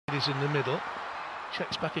Is in the middle,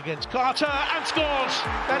 checks back against Carter and scores.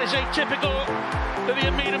 That is atypical for the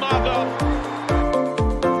Myanmar goal.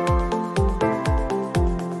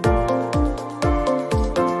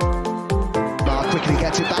 Quickly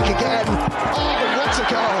gets it back again. Oh, what a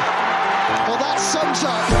goal! Well, that sums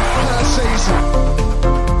up her season.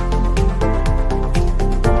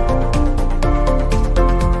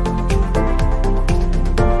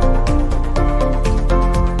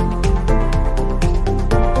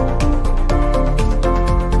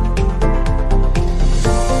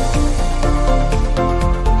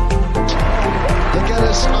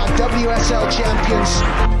 WSL champions.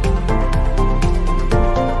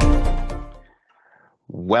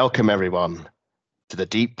 Welcome everyone to the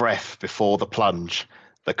deep breath before the plunge,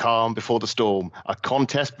 the calm before the storm, a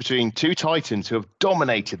contest between two titans who have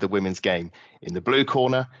dominated the women's game. In the blue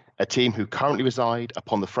corner, a team who currently reside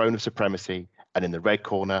upon the throne of supremacy, and in the red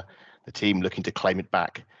corner, the team looking to claim it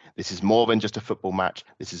back. This is more than just a football match.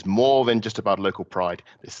 This is more than just about local pride.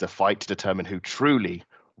 This is a fight to determine who truly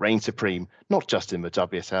reigns supreme, not just in the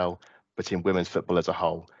WSL, but in women's football as a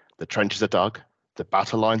whole. The trenches are dug, the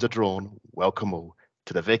battle lines are drawn. Welcome all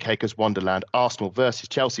to the Vic Akers Wonderland Arsenal versus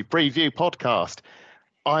Chelsea preview podcast.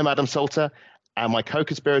 I'm Adam Salter, and my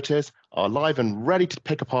co-conspirators are live and ready to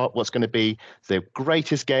pick apart what's going to be the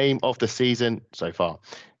greatest game of the season so far.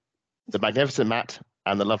 The magnificent Matt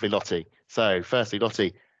and the lovely Lottie. So, firstly,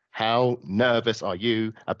 Lottie, how nervous are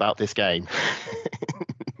you about this game?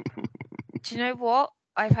 Do you know what?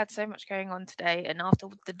 I've had so much going on today, and after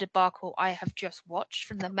the debacle I have just watched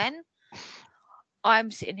from the men,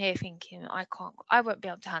 I'm sitting here thinking I won't be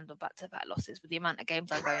able to handle back-to-back losses with the amount of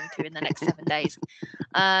games I'm going to in the next 7 days.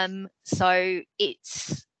 So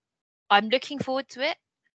I'm looking forward to it.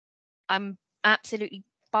 I'm absolutely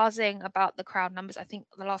buzzing about the crowd numbers. I think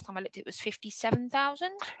the last time I looked, it was 57,000.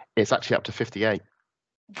 It's actually up to 58.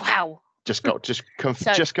 Wow. Just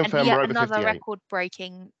confirm we're over another 58.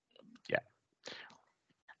 record-breaking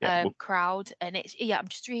crowd, and it's I'm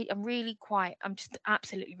just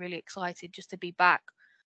absolutely really excited just to be back,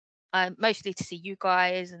 mostly to see you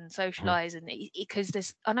guys and socialize, and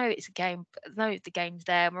because I know it's a game, I know the game's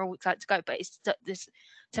there and we're all excited to go, but it's this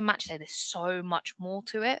to match day, there's so much more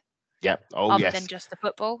to it other than just the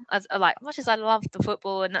football. As much as I love the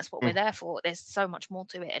football and that's what we're there for, there's so much more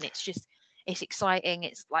to it, and it's exciting.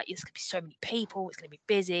 It's like there's gonna be so many people, it's gonna be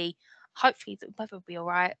busy. Hopefully the weather will be all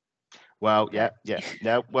right. Well, yeah.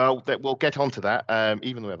 No, well, we'll get on to that.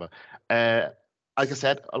 Even the weather. Like I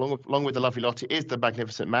said, along with the lovely Lottie is the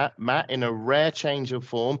magnificent Matt. Matt, in a rare change of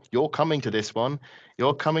form, you're coming to this one.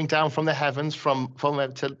 You're coming down from the heavens, from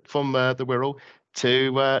the Wirral,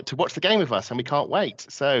 to watch the game with us, and we can't wait.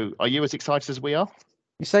 So, are you as excited as we are?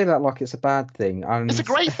 You say that like it's a bad thing. It's a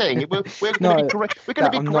great thing. We're going to be gracious with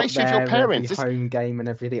your parents. Home game and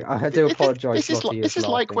everything. I do apologise. This is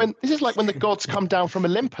like when the gods come down from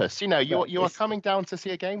Olympus. You know, you are coming down to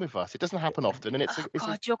see a game with us. It doesn't happen often, and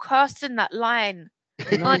God, you're casting that line,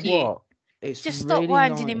 aren't you? What? It's just really stop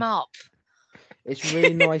winding him up. It's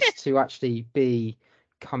really nice to actually be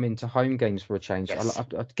coming to home games for a change. Yes.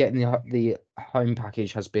 Getting the home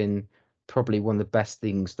package has been probably one of the best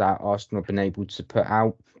things that Arsenal have been able to put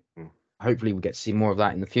out. Hopefully we'll get to see more of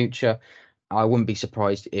that in the future. I wouldn't be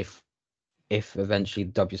surprised if eventually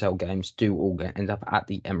the WSL games do all end up at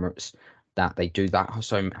the Emirates, that they do that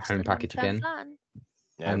home package again.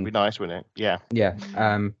 Yeah, it'd be nice, wouldn't it? Yeah.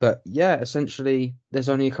 But yeah, essentially there's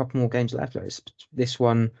only a couple more games left. It's this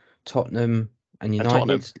one, Tottenham and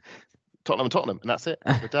United. Tottenham, and that's it.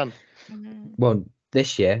 We're done. Well,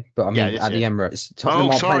 this year, but I mean at the Emirates.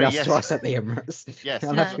 Tottenham aren't playing us twice at the Emirates. Yes.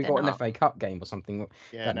 Unless we've got an FA Cup game or something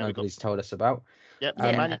that nobody's told us about. Yep.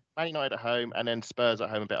 Man United at home, and then Spurs at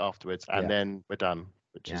home a bit afterwards, and then we're done,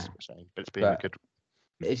 which is a shame. But it's been good.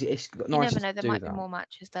 It's you nice. never know. There might be more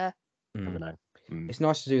matches there. Never know. It's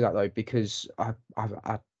nice to do that though, because I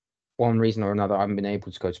one reason or another I haven't been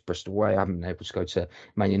able to go to Bristol away. I haven't been able to go to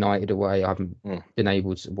Man United away. I haven't been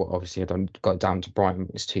able to. Well, obviously I don't go down to Brighton.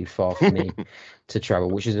 It's too far for me to travel,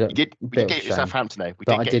 which is a bit of a shame. Southampton.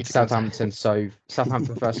 But I did Southampton. So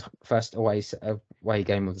Southampton first away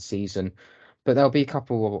game of the season. But there'll be a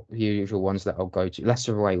couple of usual ones that I'll go to.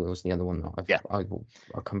 Leicester away was the other one that I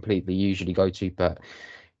completely usually go to. But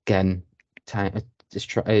again,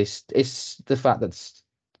 it's the fact that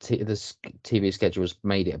the TV schedule has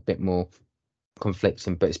made it a bit more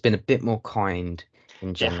conflicting, but it's been a bit more kind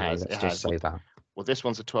in general. Let's just say that. Well, this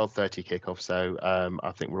one's a 12:30 kickoff, so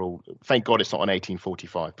I think we're all. Thank God it's not on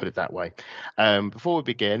 18:45. Put it that way. Before we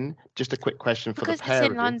begin, just a quick question for the pair. Because it's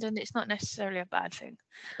in London, it's not necessarily a bad thing.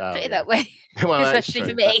 Put it that way. Well, especially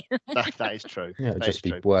for me. That is true. Yeah, it'd just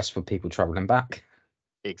be worse for people travelling back.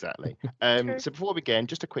 Exactly. True. So before we begin,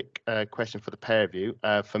 just a quick question for the pair of you.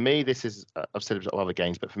 For me, this is, I've said it with other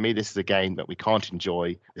games, but for me, this is a game that we can't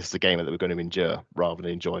enjoy. This is a game that we're going to endure rather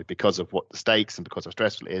than enjoy because of what the stakes and because of how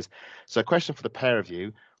stressful it is. So a question for the pair of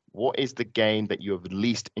you, what is the game that you have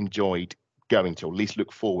least enjoyed going to, or least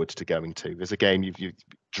look forward to going to? There's a game you're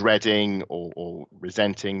dreading or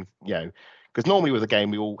resenting, because normally with a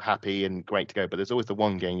game, we're all happy and great to go, but there's always the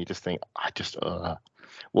one game you just think, It's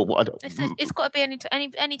got to be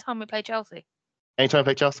any time we play Chelsea. Anytime I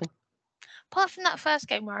play Chelsea? Apart from that first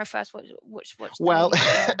game where I first watched Well,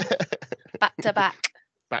 back to back.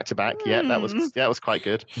 Back to back, yeah, that was quite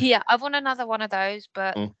good. Yeah, I want another one of those,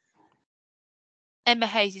 but Mm. Emma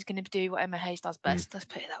Hayes is going to do what Emma Hayes does best. Let's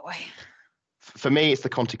put it that way. For me, it's the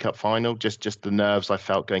Conti Cup final. Just the nerves I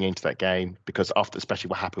felt going into that game, because after, especially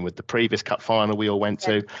what happened with the previous cup final we all went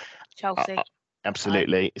to. Chelsea.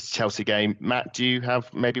 Absolutely, it's a Chelsea game. Matt, do you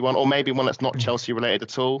have maybe one, or maybe one that's not Chelsea related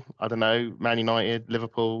at all? I don't know, Man United,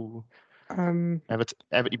 Liverpool, Everton.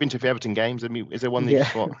 You've been to a few Everton games. I mean, is there one that you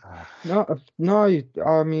just want? No.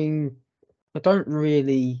 I mean, I don't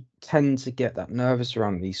really tend to get that nervous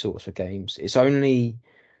around these sorts of games. It's only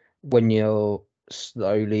when you're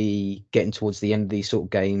slowly getting towards the end of these sort of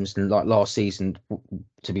games, and like last season,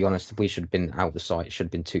 to be honest, we should have been out the side. It should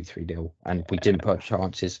have been 2-3-0, and we didn't put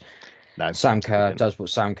chances. No, Sam Kerr does what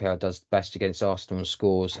Sam Kerr does best against Arsenal and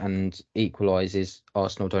scores and equalises.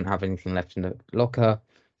 Arsenal don't have anything left in the locker,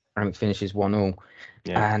 and it finishes 1-1.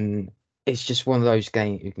 Yeah. And it's just one of those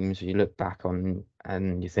games you look back on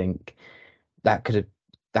and you think that could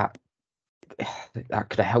have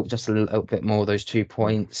helped us a little bit more. Those 2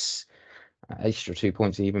 points, extra 2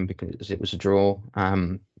 points even, because it was a draw.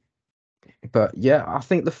 But yeah, I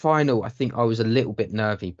think the final, I was a little bit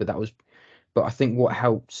nervy, but I think what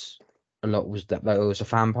helped a lot was that there was a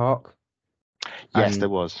fan park. Yes, there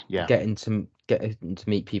was. Yeah, getting to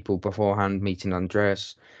meet people beforehand, meeting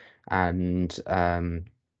Andreas and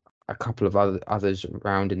a couple of others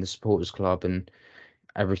around in the supporters club and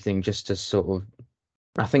everything, just to sort of,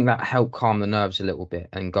 I think that helped calm the nerves a little bit,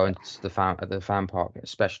 and going to the fan park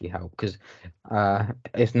especially helped, because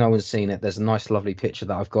if no one's seen it, there's a nice lovely picture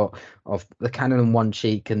that I've got of the cannon on one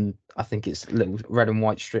cheek, and I think it's little red and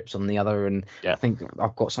white strips on the other, and I think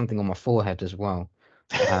I've got something on my forehead as well.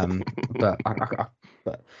 But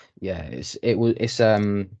yeah,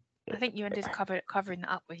 I think you ended up covering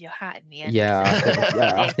that up with your hat in the end.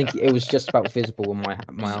 Yeah, I think it was just about visible on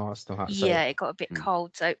my Arsenal hat. So. Yeah, it got a bit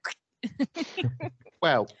cold, so.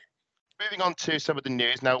 Well, moving on to some of the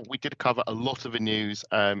news. Now, we did cover a lot of the news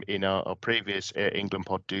in our previous England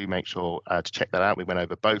pod. Do make sure to check that out. We went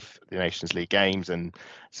over both the Nations League games and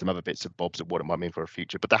some other bits of bobs of what it might mean for our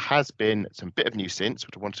future. But there has been some bit of news since,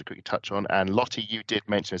 which I wanted to quickly touch on. And Lottie, you did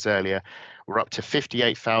mention this earlier. We're up to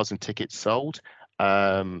 58,000 tickets sold.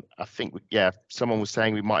 I think, someone was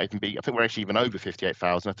saying we might even be, I think we're actually even over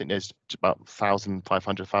 58,000. I think there's about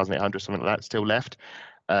 1,500, 1,800, something like that still left.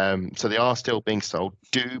 So they are still being sold.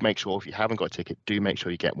 Do make sure, if you haven't got a ticket, do make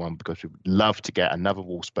sure you get one, because we'd love to get another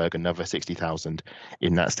Wolfsburg, another 60,000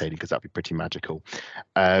 in that stadium, because that'd be pretty magical.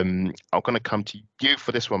 I'm going to come to you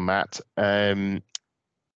for this one, Matt.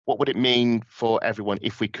 What would it mean for everyone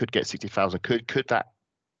if we could get 60,000? Could that,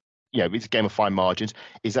 it's a game of fine margins.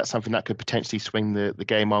 Is that something that could potentially swing the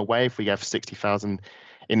game our way if we have 60,000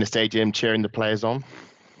 in the stadium cheering the players on?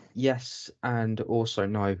 Yes, and also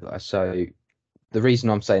no. So the reason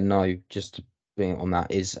I'm saying no, just to be on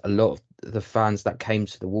that, is a lot of the fans that came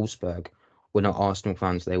to the Wolfsburg were not Arsenal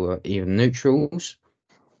fans. They were even neutrals,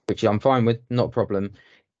 which I'm fine with, not a problem.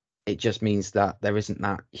 It just means that there isn't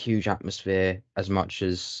that huge atmosphere as much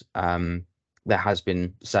as there has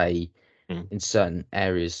been, say, in certain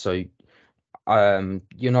areas. So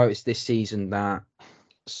you notice this season that,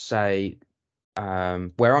 say,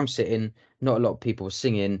 where I'm sitting, not a lot of people are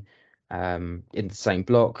singing in the same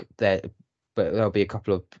block there, but there'll be a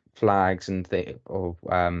couple of flags and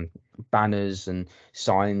banners and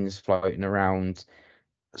signs floating around.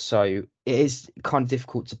 So it is kind of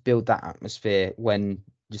difficult to build that atmosphere when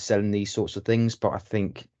you're selling these sorts of things. But I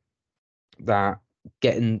think that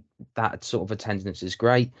getting that sort of attendance is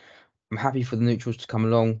great. I'm happy for the neutrals to come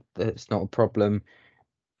along. That's not a problem.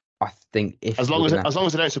 I think if as long as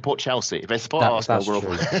they don't support Chelsea, if they support Arsenal, we're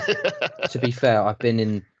all... To be fair, I've been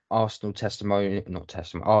in Arsenal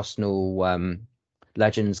Arsenal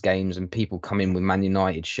Legends games, and people come in with Man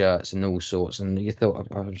United shirts and all sorts, and you thought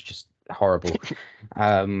I was just horrible.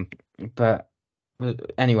 But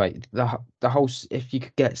anyway, the whole, if you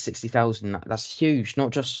could get 60,000, that's huge, not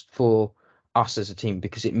just for us as a team,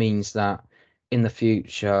 because it means that in the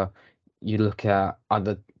future you look at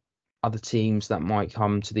other other teams that might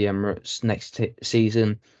come to the Emirates next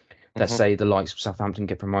season. Let's say the likes of Southampton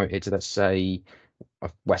get promoted. Let's say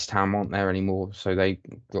West Ham aren't there anymore, so they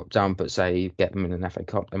drop down. But say get them in an FA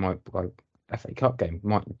Cup, they might go FA Cup game.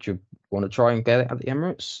 Do you want to try and get it at the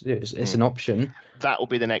Emirates? It's an option. That will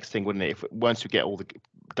be the next thing, wouldn't it? If once we get all the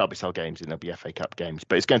WSL games, then there'll be FA Cup games,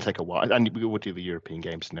 but it's going to take a while, and we will do the European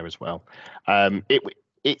games in there as well.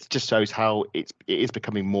 It just shows how it is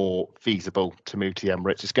becoming more feasible to move to the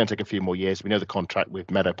Emirates. It's going to take a few more years. We know the contract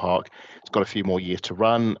with Meadow Park; it's got a few more years to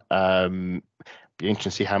run. Be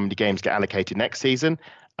interesting to see how many games get allocated next season.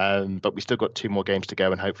 But we still got 2 more games to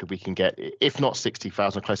go, and hopefully we can get, if not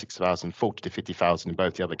 60,000, close to 60,000, 40 to 50,000 in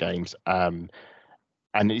both the other games. And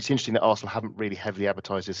it's interesting that Arsenal haven't really heavily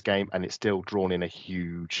advertised this game, and it's still drawn in a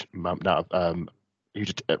huge amount of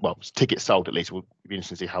tickets sold at least. We'll be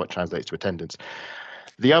interested to see how it translates to attendance.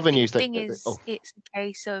 The other news it's a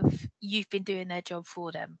case of you've been doing their job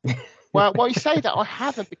for them. Well, you say that. I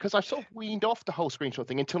haven't, because I sort of weaned off the whole screenshot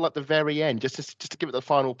thing until like the very end, just to give it the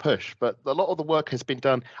final push. But a lot of the work has been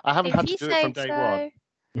done. I haven't had to do it from day one.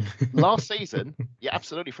 Last season, yeah,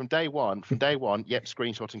 absolutely, from day one. Yep,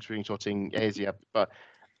 screenshotting. Here's the but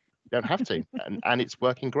you don't have to, and it's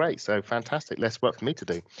working great. So fantastic. Less work for me to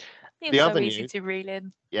do. It's so easy to reel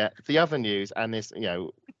in. Yeah, the other news, and this,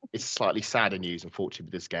 it's slightly sadder news, unfortunately,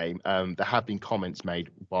 with this game. There have been comments made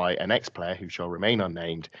by an ex-player who shall remain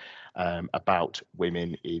unnamed about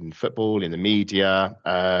women in football, in the media,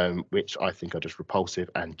 which I think are just repulsive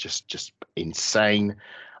and just insane.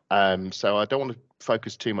 So I don't want to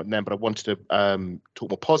focus too much on them, but I wanted to talk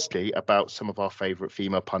more positively about some of our favourite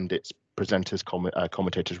female pundits, presenters,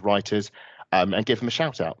 commentators, writers, and give them a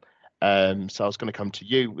shout out. So I was going to come to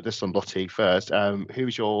you with this on Lottie first.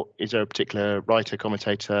 Is there a particular writer,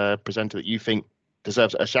 commentator, presenter that you think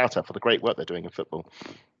deserves a shout out for the great work they're doing in football?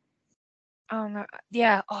 Oh no,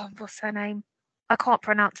 yeah. Oh, what's her name? I can't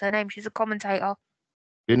pronounce her name. She's a commentator.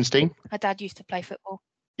 Minstein? Her dad used to play football.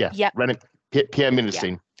 Yeah. Yep. Pierre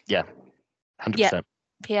Minstein. Yeah. 100%.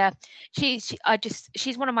 Yeah. She's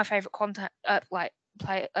one of my favourite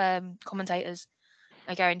commentators.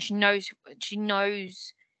 Okay, and she knows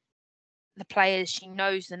the players, she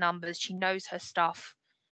knows the numbers, she knows her stuff.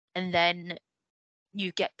 And then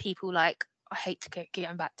you get people like, I hate to go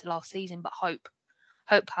back to last season, but Hope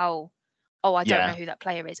Howell. Oh, I don't know who that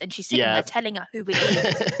player is, and she's sitting there telling her who it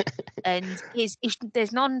is. And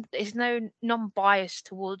there's no non-bias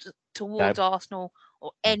towards Arsenal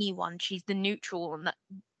or anyone. She's the neutral, and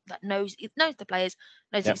that knows the players,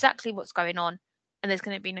 knows exactly what's going on, and there's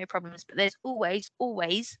going to be no problems. But there's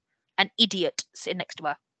always an idiot sitting next to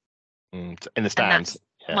her in the stands.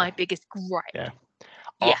 That's my biggest gripe. Yeah.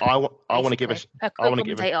 I want to give a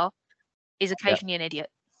commentator is occasionally an idiot.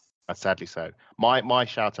 Sadly so. My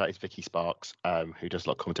shout out is Vicky Sparks, who does a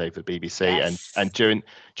lot of commentating for the BBC, and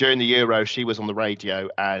during the Euro she was on the radio,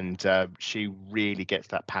 and she really gets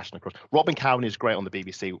that passion across. Robin Cowan is great on the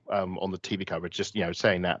BBC on the TV coverage, just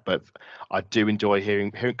saying that, but I do enjoy hearing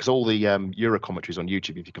because all the Euro commentaries on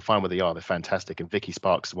YouTube, if you can find where they are, they're fantastic, and Vicky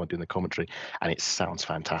Sparks is the one doing the commentary, and it sounds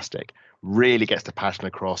fantastic. Really gets the passion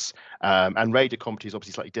across, and radio commentary is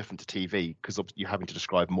obviously slightly different to TV because you're having to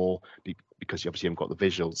describe more because you obviously haven't got the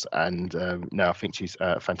visuals. And no, I think she's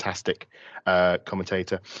a fantastic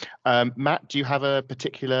commentator. Matt, do you have a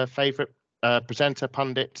particular favourite presenter,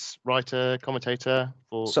 pundit, writer, commentator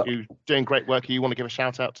who's doing great work who you want to give a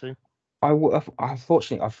shout out to?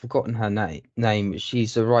 Unfortunately, I've forgotten her name.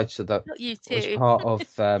 She's a writer that was part of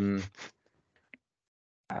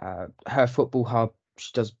her football hub.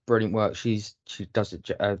 She does brilliant work. She does it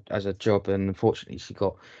as a job, and unfortunately, she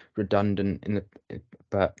got redundant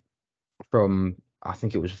but from I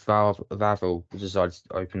think it was Vavel decided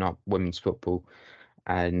to open up women's football,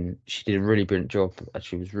 and she did a really brilliant job.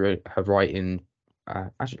 She was her writing.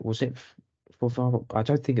 Actually, was it for Vavel? I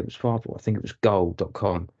don't think it was Vavel. I think it was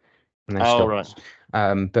goal.com. Right.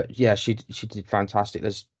 But yeah, she did fantastic.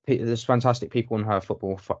 There's fantastic people in her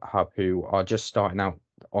football hub who are just starting out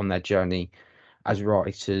on their journey as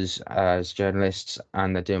writers, as journalists,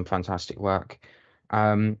 and they're doing fantastic work.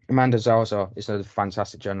 Amanda Zaza is a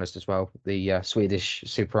fantastic journalist as well. The Swedish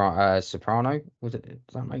soprano. Does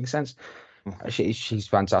that make sense? She's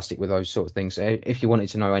fantastic with those sort of things. If you wanted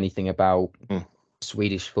to know anything about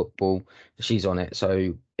Swedish football, she's on it.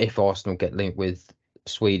 So if Arsenal get linked with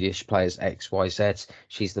Swedish players X, Y, Z,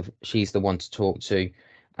 she's the one to talk to.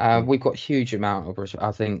 We've got a huge amount of.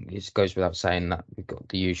 I think it goes without saying that we've got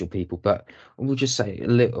the usual people, but we'll just say a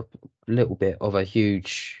little bit of a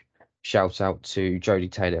huge shout out to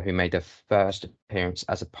Jodie Taylor, who made her first appearance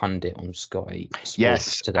as a pundit on Sky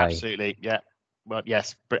Sports today. Absolutely, yeah. Well,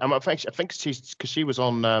 yes, but I think she's because she was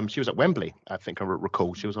on she was at Wembley. I think I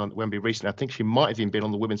recall she was on Wembley recently. I think she might have even been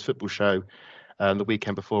on the women's football show the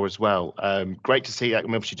weekend before as well. Great to see that. I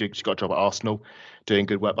mean, she got a job at Arsenal, doing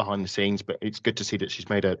good work behind the scenes. But it's good to see that she's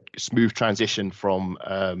made a smooth transition from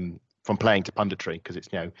playing to punditry, because it's,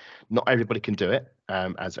 not everybody can do it,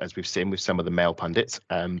 as we've seen with some of the male pundits.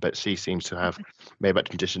 But she seems to have made that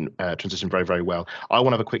transition very, very well. I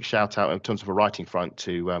want to have a quick shout out in terms of a writing front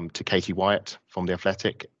to Katie Wyatt from The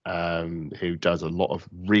Athletic, who does a lot of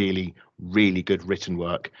really, really good written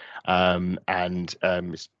work. I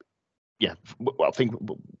think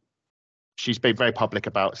she's been very public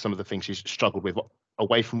about some of the things she's struggled with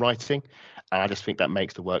away from writing, and I just think that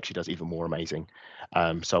makes the work she does even more amazing.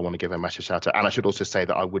 So I want to give her a massive shout out. And I should also say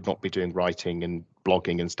that I would not be doing writing and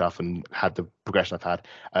blogging and stuff and had the progression I've had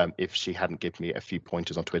if she hadn't given me a few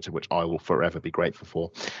pointers on Twitter, which I will forever be grateful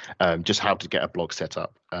for. Just how to get a blog set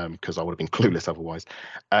up, because I would have been clueless otherwise.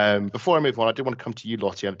 Before I move on, I did want to come to you,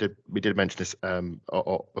 Lottie. We did mention this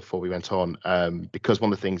before we went on, because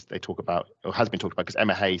one of the things they talk about, or has been talked about, because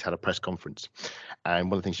Emma Hayes had a press conference, and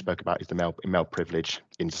one of the things she spoke about is the male privilege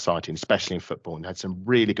in society, and especially in football, and had some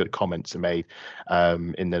really good comments made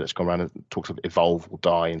in there that's gone around and talks of evolve or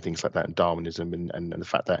die and things like that, and Darwinism, and the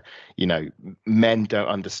fact that men don't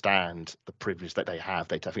understand the privilege that they have.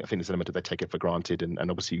 I think there's an element of they take it for granted, and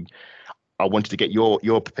obviously I wanted to get your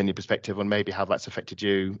opinion, perspective on maybe how that's affected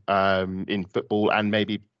you in football and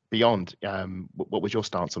maybe beyond. What was your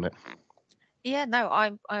stance on it? Yeah, no,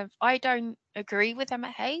 I don't agree with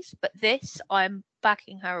Emma Hayes, but I'm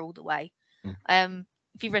backing her all the way.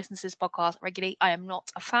 If you listen to this podcast regularly, I am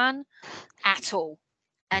not a fan at all.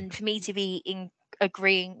 And for me to be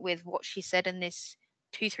agreeing with what she said in this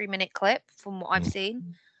 2-3 minute clip, from what I've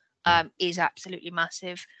seen, is absolutely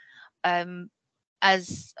massive.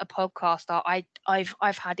 As a podcaster,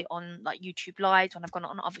 I've had it on like YouTube Live when I've gone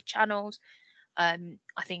on other channels. I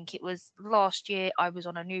think it was last year I was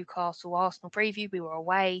on a Newcastle Arsenal preview. We were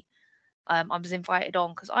away. I was invited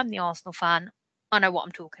on because I'm the Arsenal fan. I know what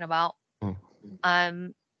I'm talking about.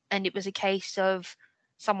 And it was a case of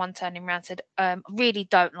someone turning around and said, I really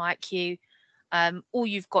don't like you. All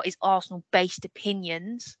you've got is Arsenal-based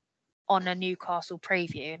opinions on a Newcastle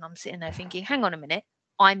preview. And I'm sitting there thinking, hang on a minute,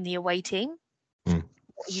 I'm the away team.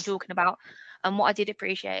 What are you talking about? And what I did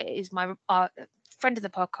appreciate is my friend of the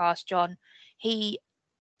podcast, John, he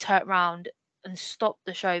turned around and stopped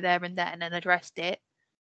the show there and then and addressed it,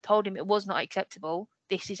 told him it was not acceptable.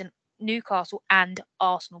 This is a Newcastle and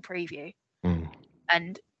Arsenal preview.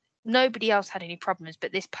 And nobody else had any problems,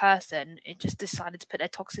 but this person, it just decided to put their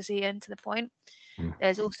toxicity into the point.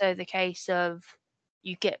 There's also the case of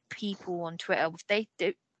you get people on Twitter,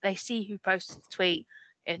 they see who posts the tweet,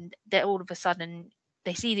 and they're all of a sudden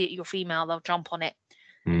they see that you're female, they'll jump on it.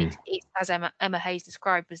 It's as Emma Hayes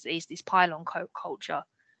described as this pylon culture,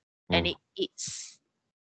 and it's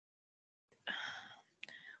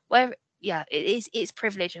where it's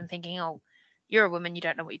privilege and thinking, oh, you're a woman, you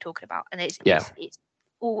don't know what you're talking about, and it's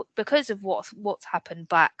all because of what's happened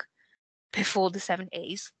back before the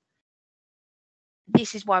 70s.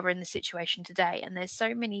 This is why we're in the situation today, and there's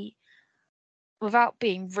so many, without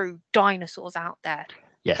being rude, dinosaurs out there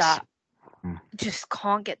that just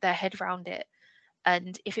can't get their head around it.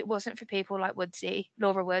 And if it wasn't for people like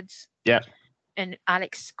Laura Woods, and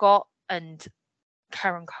Alex Scott and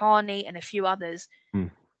Karen Carney and a few others,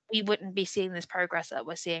 we wouldn't be seeing this progress that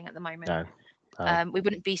we're seeing at the moment. We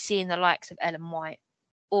wouldn't be seeing the likes of Ellen White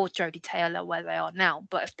or Jodie Taylor where they are now.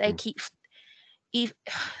 But if they keep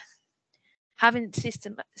having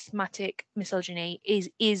systematic misogyny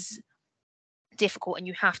is difficult, and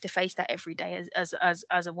you have to face that every day as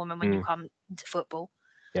a woman when you come into football.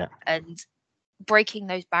 And breaking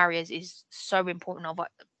those barriers is so important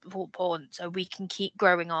so we can keep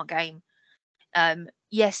growing our game.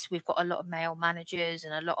 Yes, we've got a lot of male managers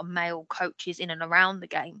and a lot of male coaches in and around the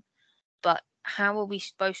game, but how are we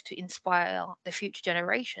supposed to inspire the future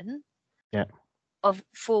generation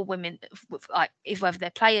for women, whether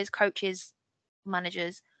they're players, coaches,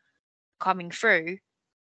 managers coming through?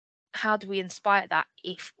 How do we inspire that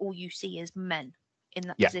if all you see is men in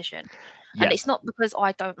that position? And it's not because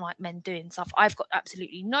I don't like men doing stuff. I've got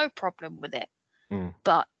absolutely no problem with it.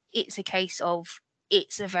 But it's a case of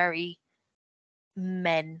it's a very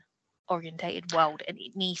men orientated world, and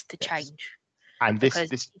it needs to change. And if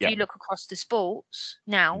you look across the sports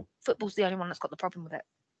now, football's the only one that's got the problem with it.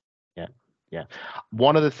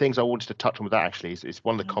 One of the things I wanted to touch on with that actually is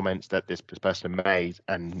one of the comments that this person made,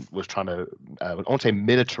 and was trying to I want to say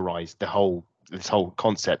militarize this whole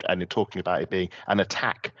concept, and they're talking about it being an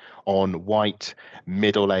attack on white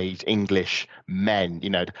middle-aged English men,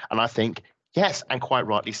 and I think Yes, and quite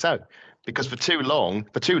rightly so. Because for too long,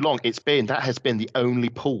 that has been the only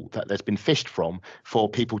pool that there's been fished from for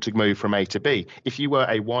people to move from A to B. If you were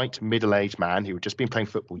a white middle-aged man who had just been playing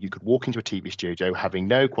football, you could walk into a TV studio having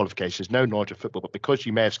no qualifications, no knowledge of football, but because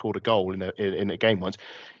you may have scored a goal in a game once,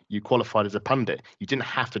 you qualified as a pundit. You didn't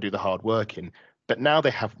have to do the hard work in. But now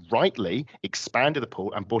they have rightly expanded the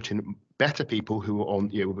pool and brought in better people who are on,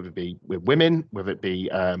 whether it be with women, whether it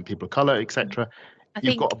be people of colour, etc.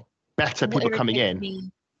 You've got better people coming in.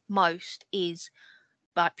 Me most is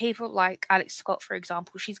like people like Alex Scott, for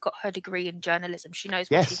example. She's got her degree in journalism. She knows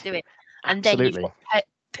what she's doing. And absolutely. then you've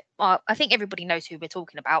got, I think everybody knows who we're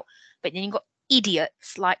talking about, but then you've got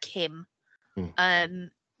idiots like him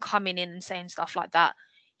coming in and saying stuff like that.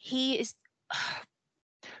 He is.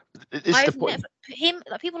 People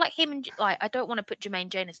like him, and like I don't want to put Jermaine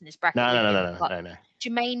Jonas in this bracket. No.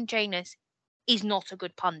 Jermaine Jonas is not a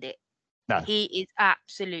good pundit. No. He is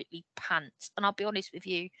absolutely pants. And I'll be honest with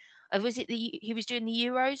you. Was it he was doing the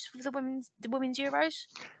Euros for the women's Euros?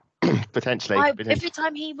 Potentially. Every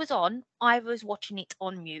time he was on, I was watching it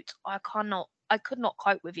on mute. I could not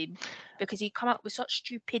cope with him because he'd come up with such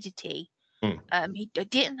stupidity. He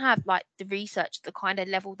didn't have like the research, the kind of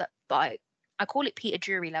level that like I call it Peter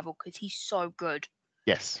Drury level because he's so good.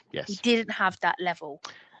 Yes. He didn't have that level.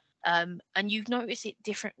 And you've noticed it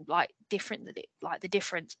different, the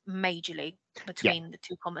difference majorly between the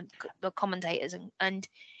two commentators and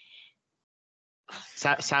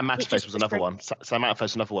Sam Matterface was another one. Sam Matterface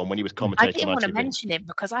was another one when he was commentating. I didn't want to mention him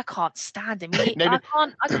because I can't stand him.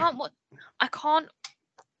 I can't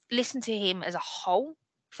listen to him as a whole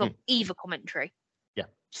from either commentary. Yeah.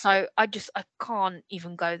 So I can't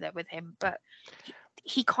even go there with him. But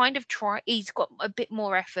he kind of he's got a bit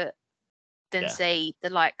more effort than say the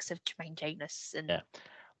likes of Jermaine Jonas and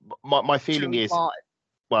my feeling is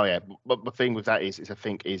but the thing with that is I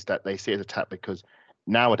think is that they see it as a tap because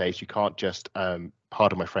nowadays you can't just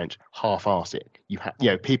pardon my French half-arse it. You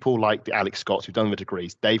have people like the Alex Scotts who've done the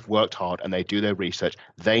degrees, they've worked hard and they do their research,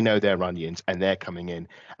 they know their onions and they're coming in,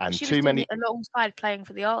 and she too was many alongside playing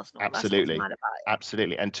for the Arsenal.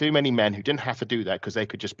 Absolutely, and too many men who didn't have to do that because they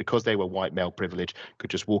could just, because they were white male privilege, could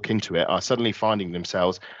just walk into it, are suddenly finding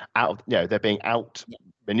themselves out of, they're being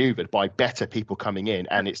maneuvered by better people coming in.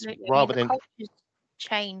 And absolutely. It's rather than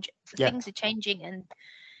change, things are changing, and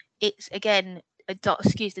it's again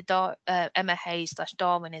Emma Hayes /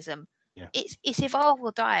 Darwinism. It's evolve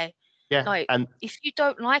or die. And if you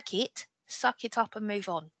don't like it, suck it up and move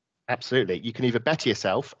on. Absolutely, you can either better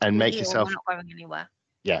yourself and make yourself. We're not going anywhere.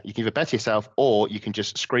 Yeah, you can either better yourself, or you can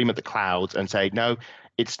just scream at the clouds and say, no,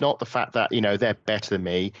 it's not the fact that they're better than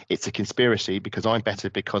me. It's a conspiracy because I'm better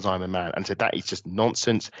because I'm a man. And so that is just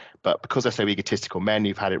nonsense. But because they're so egotistical men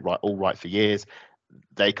who've had it all right for years,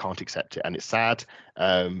 they can't accept it, and it's sad.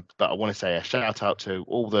 But I want to say a shout out to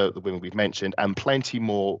all the women we've mentioned and plenty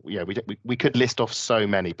more. We could list off so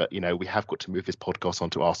many, but we have got to move this podcast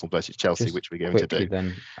onto Arsenal versus Chelsea, which we're going to do.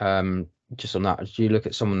 Then, just on that, as you look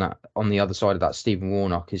at someone that on the other side of that, Stephen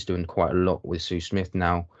Warnock is doing quite a lot with Sue Smith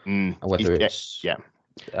now. Whether it's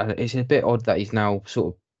a bit odd that he's now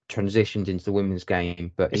sort of transitioned into the women's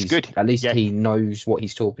game, but it's good. At least he knows what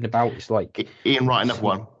he's talking about. It's like Ian Wright, another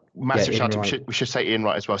one. Massive shout out. We should say Ian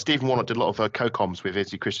Wright as well. Stephen Warnock did a lot of co-coms with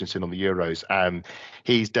Izzy Christensen on the Euros.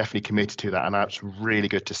 He's definitely committed to that, and that's really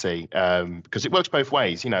good to see because it works both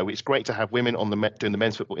ways. It's great to have women doing the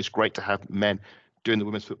men's football. It's great to have men doing the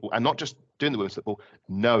women's football, and not just doing the women's football,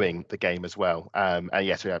 knowing the game as well.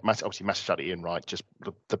 Massive shout out to Ian Wright, just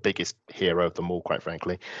the biggest hero of them all, quite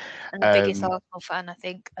frankly. And the biggest Arsenal fan, I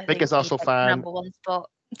think. Biggest Arsenal fan. Number one spot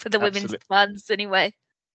for the women's fans, anyway.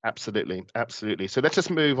 Absolutely. So let's just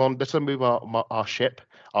move on. Let's move our ship,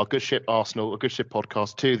 our good ship Arsenal, a good ship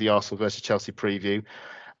podcast to the Arsenal versus Chelsea preview.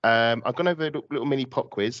 I've gone over a little mini pop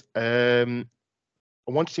quiz. I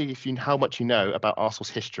want to see how much you know about Arsenal's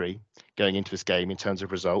history going into this game in terms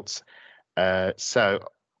of results. So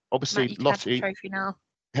obviously, Matt, you Lottie, trophy now.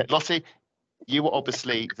 Lottie, you were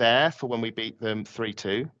obviously there for when we beat them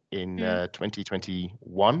 3-2 in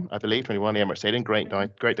 2021, I believe, 21 the Emirates Stadium. Great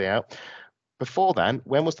day out. Before then,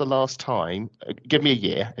 when was the last time? Give me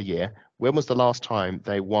a year. When was the last time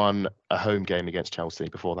they won a home game against Chelsea?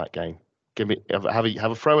 Before that game, have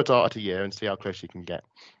a throw a dart at a year and see how close you can get.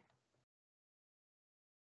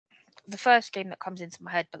 The first game that comes into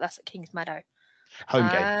my head, but that's at Kings Meadow.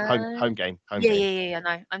 Home game. Yeah.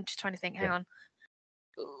 No, I'm just trying to think. Hang on.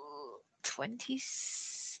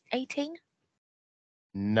 2018.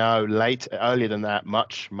 No, earlier than that.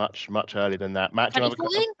 Much earlier than that. Matt, do you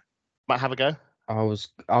have a go? I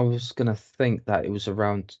was gonna think that it was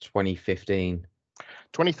around 2015.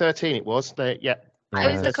 2013 it was.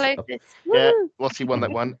 I was the closest. Yeah, Woo! Lottie won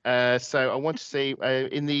that one. So I want to see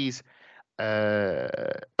in these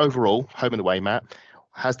overall home and away, Matt,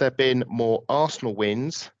 has there been more Arsenal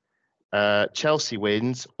wins, Chelsea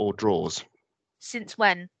wins, or draws? Since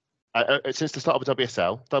when? Since the start of the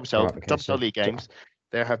WSL, Right, okay, WSL League games,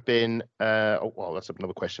 there have been. Well, that's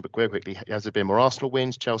another question, but very quickly, has there been more Arsenal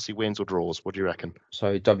wins, Chelsea wins, or draws? What do you reckon?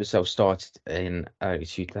 So WSL started in early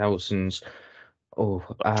 2000s.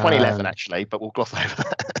 2011 actually, but we'll gloss over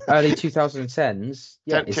that. Early 2010s.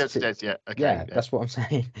 Yeah, yeah, okay. Yeah, that's what I'm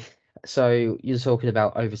saying. So you're talking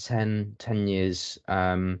about over 10 years.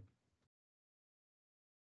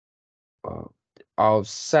 I'll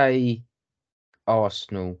say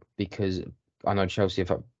Arsenal because I know Chelsea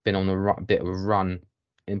have been on a bit of a run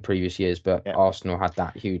in previous years, but Arsenal had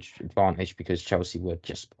that huge advantage because Chelsea were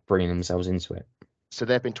just bringing themselves into it. So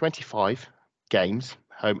there have been 25 games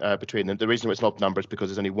between them. The reason it's not numbers because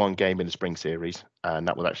there's only one game in the spring series, and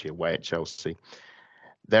that was actually away at Chelsea.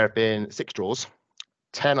 There have been 6 draws,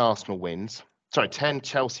 10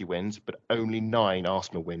 Chelsea wins, but only 9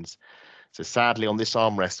 Arsenal wins. So sadly, on this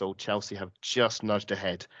arm wrestle, Chelsea have just nudged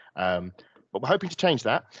ahead. But we're hoping to change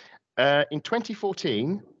that. In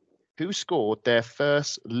 2014, who scored their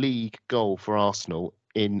first league goal for Arsenal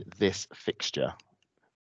in this fixture?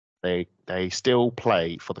 They still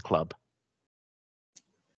play for the club.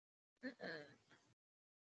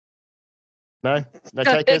 No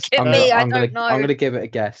takers. I'm gonna give it a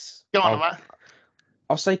guess. Go on, Matt.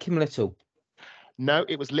 I'll say Kim Little. No,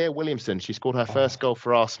 it was Leah Williamson. She scored her first goal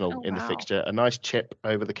for Arsenal in the fixture. A nice chip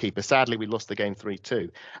over the keeper. Sadly, we lost the game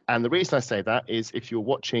 3-2. And the reason I say that is if you're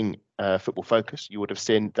watching Football Focus, you would have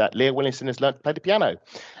seen that Leah Williamson has learned to play the piano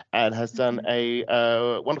and has done a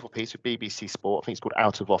wonderful piece with BBC Sport. I think it's called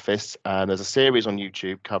Out of Office. And there's a series on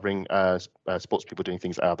YouTube covering sports people doing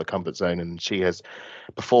things out of the comfort zone. And she has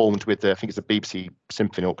performed with, I think it's the BBC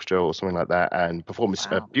Symphony Orchestra or something like that, and performed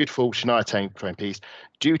a beautiful Shania Twain piece.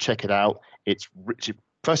 Do check it out. It's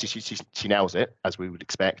firstly she nails it as we would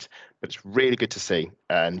expect, but it's really good to see,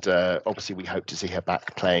 and obviously we hope to see her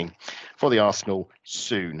back playing for the Arsenal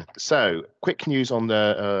soon. So quick news on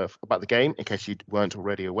about the game in case you weren't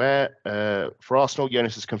already aware. For Arsenal,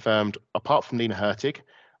 Jonas has confirmed apart from Lena Hurtig,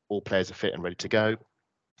 all players are fit and ready to go.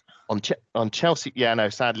 On Chelsea,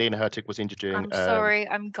 sadly Lena Hurtig was injured during. I'm sorry,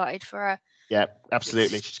 I'm gutted for her. Yeah,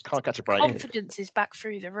 absolutely. She just can't catch a break. Confidence is back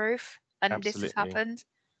through the roof, and this has happened.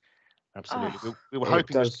 Absolutely. We were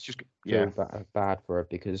hoping it does feel bad for her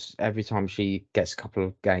because every time she gets a couple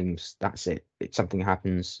of games, that's it. Something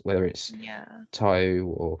happens, whether it's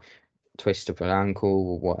toe or twist of an ankle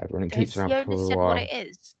or whatever, and it keeps her out for a while. What it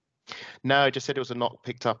is? No, just said it was a knock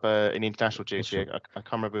picked up in international duty. I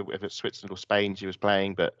can't remember if it's Switzerland or Spain she was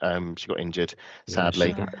playing, but she got injured,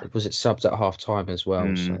 sadly. Was it subbed at half time as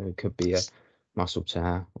well? So it could be a muscle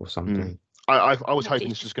tear or something. I was hoping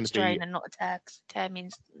this was going to be strain and not a tear. Tear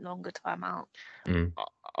means longer time out.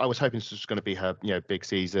 I was hoping this was going to be her, big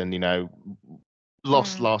season.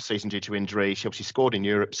 Lost last season due to injury. She obviously scored in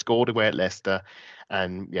Europe, scored away at Leicester,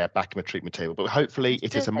 and back in the treatment table. But hopefully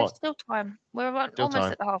there's still time. We're almost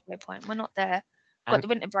at the halfway point. We're not there. Got the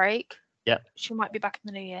winter break. Yeah, she might be back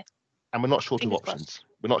in the new year. And we're not short of options.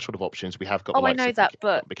 We're not short of options. We have got. I know that,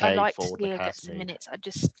 but I like to see her get some minutes. I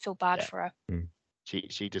just feel bad for her.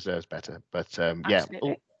 She deserves better. But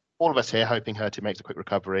all of us here hoping her to make a quick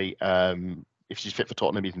recovery. If she's fit for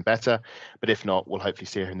Tottenham, even better. But if not, we'll hopefully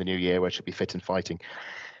see her in the new year where she'll be fit and fighting.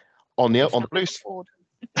 On the Blues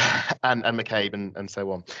and McCabe and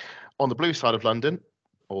so on. On the blue side of London,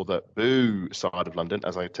 or the boo side of London,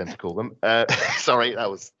 as I tend to call them. Sorry, that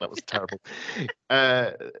was terrible.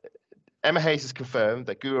 Emma Hayes has confirmed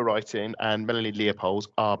that Gura Wrighton and Melanie Leopolds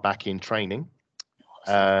are back in training.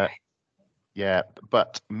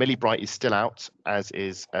 But Millie Bright is still out, as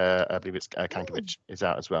is I believe it's Kankovic is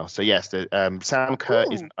out as well. So yes, Sam Kerr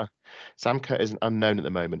is an unknown at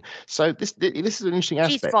the moment. So this is an interesting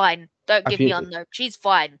aspect. She's fine. Don't give me unknown. She's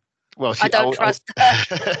fine. Well, I don't trust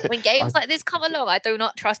her. When games like this come along, I do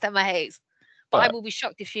not trust Emma Hayes. But I will be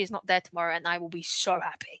shocked if she is not there tomorrow, and I will be so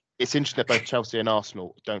happy. It's interesting that both Chelsea and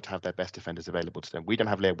Arsenal don't have their best defenders available to them. We don't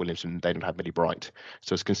have Leah Williamson, they don't have Millie Bright.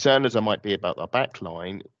 So as concerned as I might be about our back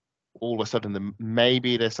line, all of a sudden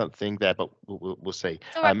maybe there's something there, but we'll see.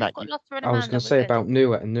 Right, Matt, I was going to say about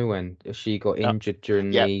Nguyen. She got injured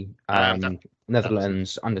during the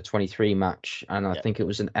Netherlands under-23 match, and I think it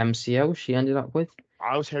was an MCL she ended up with.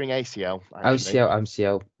 I was hearing ACL.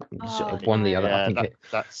 MCL. One or the other. Yeah, I think that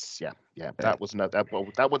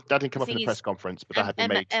didn't come up in the press conference, but that had been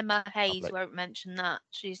made. Emma Hayes won't mention that.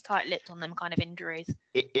 She's tight-lipped on them kind of injuries.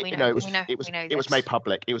 It was made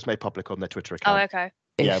public. It was made public on their Twitter account. Oh, okay.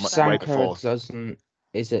 If way before. Sanko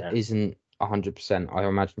isn't 100%, I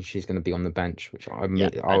imagine she's going to be on the bench, which I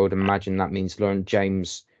Yeah, would imagine that means Lauren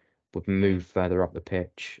James would move further up the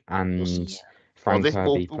pitch, and Fran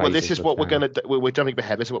Kirby plays this as is a what we're 10. going to. We're jumping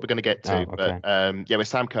ahead. This is what we're going to get to. Oh, okay. But with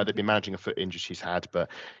Sam Kerr, they've been managing a foot injury she's had, but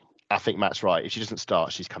I think Matt's right. If she doesn't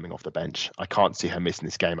start, she's coming off the bench. I can't see her missing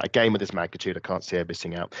this game. A game of this magnitude, I can't see her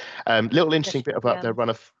missing out. Little interesting bit about their run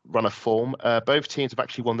of form. Both teams have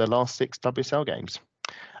actually won their last 6 WSL games.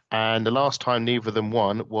 And the last time neither of them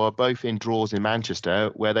won were both in draws in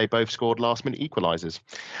Manchester, where they both scored last-minute equalisers.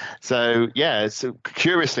 So so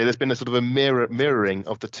curiously, there's been a sort of a mirroring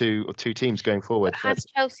of the two teams going forward. But has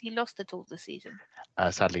Chelsea lost at all this season?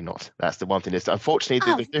 Sadly, not. That's the one thing.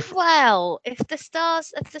 Unfortunately, the difference. Well, if the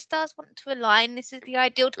stars want to align, this is the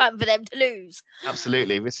ideal time for them to lose.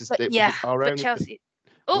 Absolutely, this is our own. Chelsea.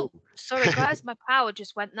 Oh, sorry, guys, my power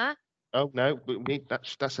just went there. Oh no,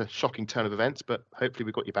 that's a shocking turn of events, but hopefully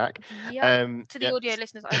we got you back. Yeah. To the audio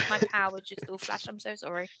listeners, my power just all flashed. I'm so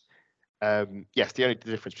sorry. Yes, the only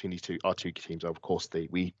difference between our two teams are, of course,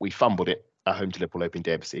 we fumbled it at home to Liverpool Open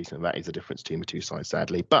Day of the season, and that is the difference between the two sides,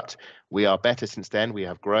 sadly. But we are better since then. We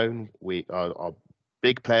have grown. Our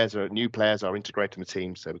big players, new players are integrating the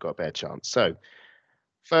team, so we've got a better chance. So,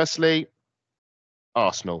 firstly,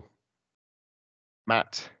 Arsenal.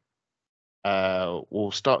 Matt.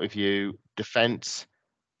 We'll start with you. Defense.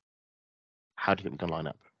 How do you think we can line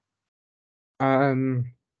up? I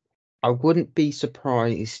wouldn't be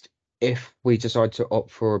surprised if we decide to opt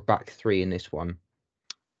for a back 3 in this one.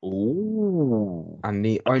 Ooh. And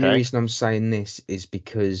the only reason I'm saying this is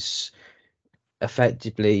because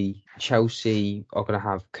effectively Chelsea are going to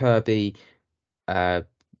have Kirby,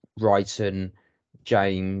 Wrighton,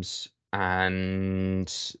 James,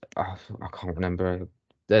 and I can't remember.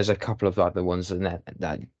 There's a couple of other ones in there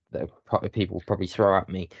that people will probably throw at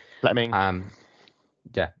me. Either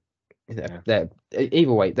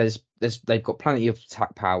way, they've got plenty of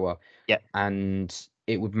attack power. Yeah, and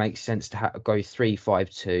it would make sense to go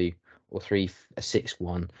 3-5-2 or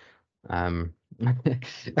 3-6-1.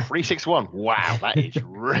 3-6-1. Wow, that is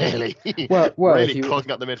really really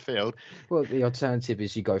clogging up the midfield. Well, the alternative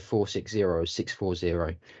is you go 4-6-0 or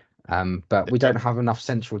 6-4-0. But we don't have enough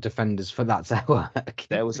central defenders for that to work.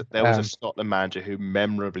 There was a Scotland manager who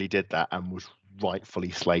memorably did that and was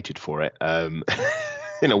rightfully slated for it. In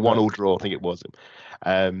a 1-1 draw, I think it was.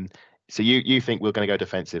 So you think we're going to go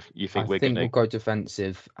defensive? You think we'll go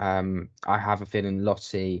defensive. I have a feeling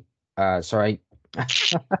Lottie. Sorry.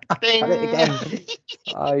 Ding! Again.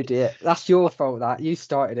 Oh dear, that's your fault. That you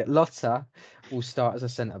started it. Lotta will start as a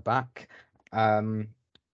centre back. I'd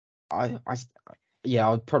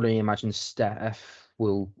probably imagine Steph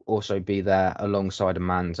will also be there alongside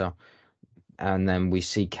Amanda, and then we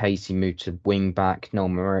see Katie move to wing back. Noel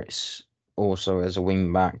Moritz also as a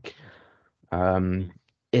wing back. In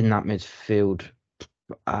that midfield,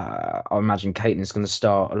 I imagine Caitlin's going to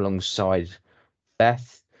start alongside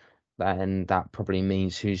Beth. Then that probably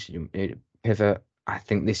means who's pivot. I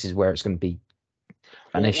think this is where it's going to be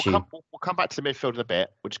an issue. We'll come back to the midfield in a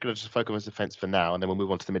bit. We're just going to focus on defence for now, and then we'll move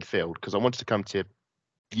on to the midfield, because I wanted to come to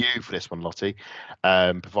you for this one, Lottie,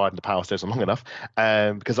 providing the power stays on long enough.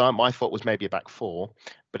 Because my thought was maybe a back 4,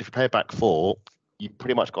 but if you play a back 4, you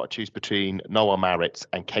pretty much got to choose between Noel Maritz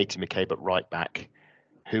and Katie McCabe at right back.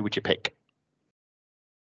 Who would you pick?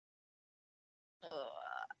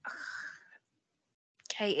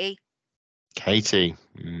 Katie. Katie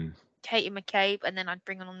McCabe, and then I'd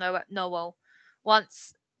bring on Noel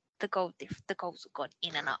once the goals have gone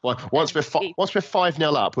in and up. Well, once we're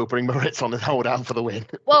 5-0 up, we'll bring Maritz on and hold out for the win.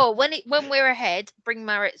 Well, when we're ahead, bring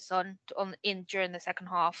Maritz on in during the second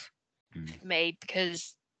half for me,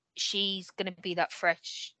 because she's going to be that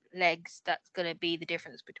fresh legs. That's going to be the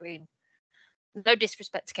difference between, no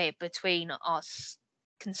disrespect to Kate, between us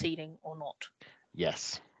conceding or not.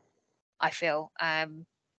 Yes, I feel.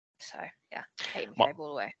 So yeah, Kate McCabe all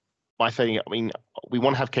the way. My thing, I mean, we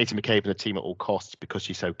want to have Katie McCabe in the team at all costs because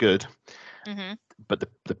she's so good. Mm-hmm. But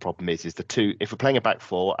the problem is the two. If we're playing a back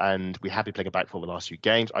 4, and we have been playing a back 4 the last few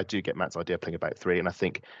games, I do get Matt's idea of playing a back 3, and I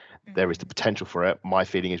think there is the potential for it. My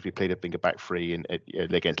feeling is we played a back 3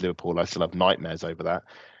 against Liverpool. I still have nightmares over that.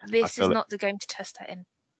 This is not the game to test that in.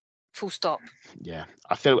 Full stop. Yeah,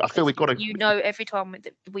 I feel we've got to. Every time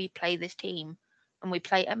that we play this team and we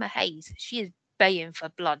play Emma Hayes, she is baying for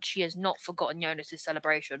blood. She has not forgotten Jonas's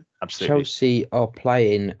celebration. Absolutely. Chelsea are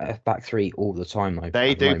playing a back 3 all the time, though.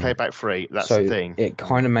 They do play back 3. That's the thing. It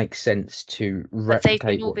kind of makes sense to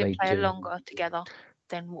replicate what they do. They've been longer together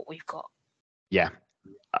than what we've got. Yeah.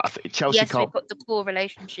 Chelsea we've got the core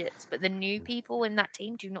relationships, but the new people in that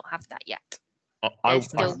team do not have that yet. There's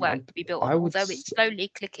still work to be built on. Although it's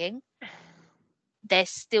slowly clicking, there's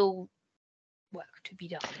still work to be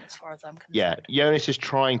done as far as I'm concerned. Yeah, Jonas is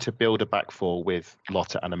trying to build a back four with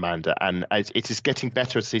Lottie and Amanda, and it is getting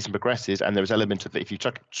better as the season progresses. And there's an element of that if you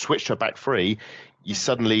switch to a back three, you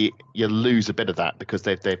suddenly lose a bit of that because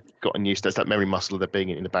they've gotten used to that memory muscle of there being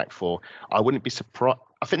in the back four. I wouldn't be surprised.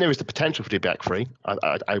 I think there is the potential for the back three.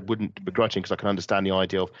 I wouldn't begrudging because I can understand the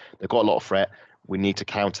idea of they've got a lot of threat. We need to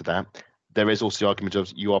counter that. There is also the argument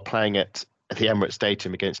of you are playing at the Emirates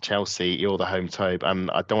Stadium against Chelsea, you're the home tobe,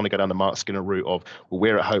 and I don't want to go down the Mark Skinner route of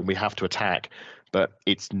we're at home, we have to attack, but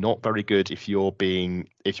it's not very good if you're being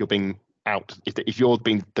out, if you're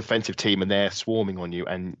being defensive team and they're swarming on you,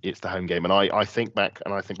 and it's the home game. And I think back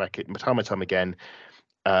at time and time again,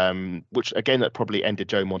 which again that probably ended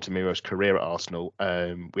Joe Montemiro's career at Arsenal.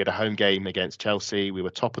 We had a home game against Chelsea. We were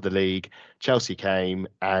top of the league. Chelsea came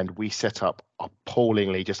and we set up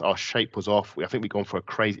appallingly. Just our shape was off. I think we've gone for a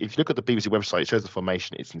crazy. If you look at the BBC website, it shows the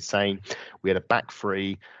formation. It's insane. We had a back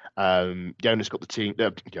three. Jonas got the team.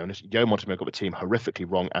 Joe Montemiro got the team horrifically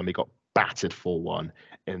wrong, and we got battered 4-1.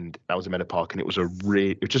 And that was in Meadow Park, and it was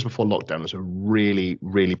just before lockdown. It was a really,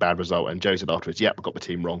 really bad result. And Joe said afterwards, "Yep, we got the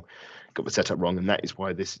team wrong, got the setup wrong," and that is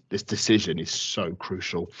why this decision is so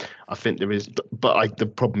crucial. I think there is, but the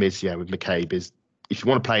problem is, with McCabe is if you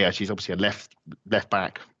want to play her, she's obviously a left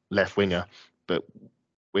back, left winger, but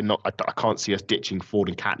we're not. I can't see us ditching Ford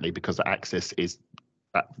and Catley because that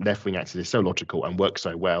left wing axis is so logical and works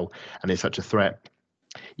so well, and it's such a threat.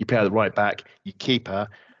 You play her the right back, you keep her,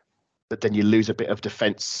 but then you lose a bit of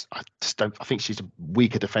defence. I think she's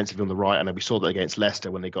weaker defensively on the right, and we saw that against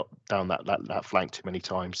Leicester when they got down that flank too many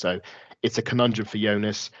times. So it's a conundrum for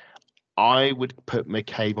Jonas. I would put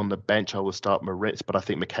McCabe on the bench. I will start Moritz, but I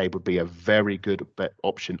think McCabe would be a very good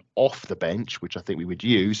option off the bench, which I think we would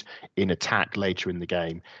use in attack later in the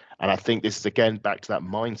game. And I think this is again back to that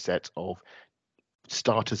mindset of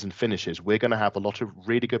starters and finishers. We're going to have a lot of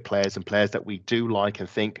really good players and players that we do like and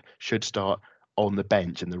think should start on the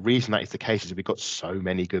bench. And the reason that is the case is we've got so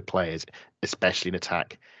many good players, especially in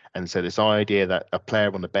attack. And so this idea that a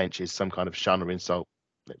player on the bench is some kind of shun or insult,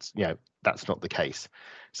 that's not the case.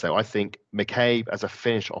 So I think McCabe as a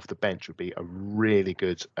finish off the bench would be a really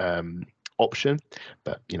good option,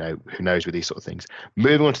 but who knows with these sort of things.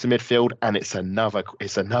 Moving on to the midfield, and it's another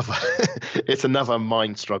it's another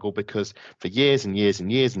mind struggle, because for years and years and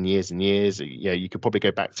years and years and years, you could probably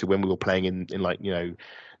go back to when we were playing in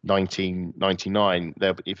 1999.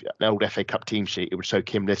 If an old FA Cup team sheet, it would show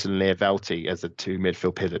Kim Little and Leah Velti as the two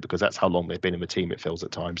midfield pivot, because that's how long they've been in the team, it feels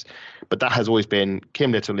at times. But that has always been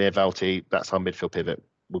Kim Little, Leah Velti. That's our midfield pivot.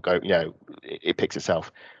 We'll go. It picks itself.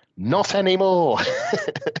 Not anymore.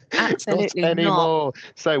 Absolutely not anymore.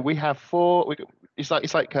 So we have four. It's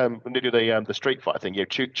like when they do the Street Fighter thing.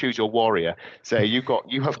 Choose your warrior. So you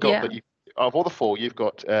have got of all the four, you've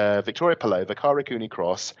got Victoria Pelova, Cara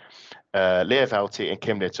Cooney-Cross, Leah Velti, and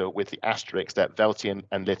Kim Little, with the asterisk that Velti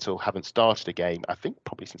and Little haven't started a game. I think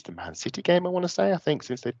probably since the Man City game. I want to say. I think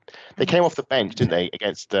since they came off the bench, didn't they,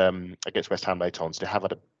 against West Ham late on? So they have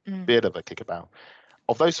had a bit of a kickabout.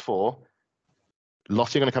 Of those four,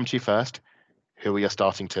 Lottie, going to come to you first. Who are your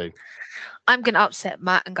starting two? I'm going to upset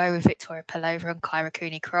Matt and go with Victoria Pelova and Kyra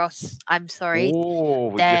Cooney-Cross. I'm sorry.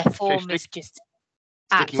 Their form is just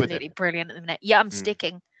absolutely brilliant at the minute. Yeah, I'm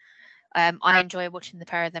sticking. I enjoy watching the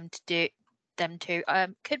pair of them them two.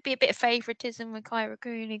 Could be a bit of favouritism with Kyra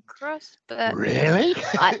Cooney-Cross, but really?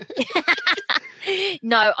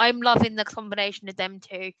 No, I'm loving the combination of them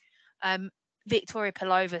two. Victoria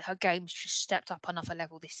Pelova, her game's just stepped up another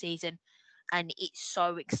level this season, and it's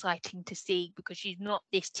so exciting to see, because she's not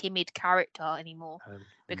this timid character anymore.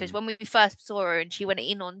 Because when we first saw her and she went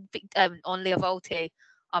in on Leah Velti,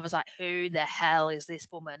 I was like, who the hell is this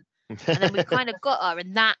woman? And then we kind of got her,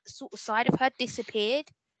 and that sort of side of her disappeared.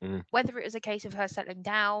 Whether it was a case of her settling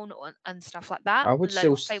down and stuff like that. I would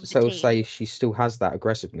still say she still has that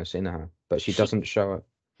aggressiveness in her, but she doesn't show it.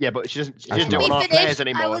 Yeah, but she doesn't do it on our players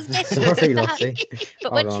anymore. I was Sorry, Lottie.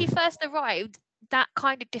 But when she first arrived, that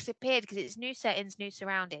kind of disappeared, because it's new settings, new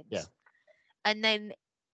surroundings. Yeah. And then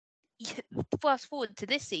fast forward to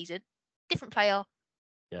this season, different player.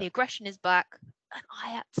 Yeah. The aggression is back, and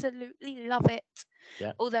I absolutely love it.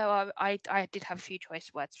 Yeah. Although I did have a few choice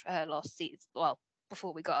words for her last season. Well,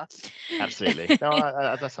 before we got her. Absolutely.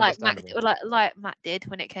 No, that's like Matt did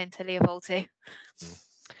when it came to Leah Velti.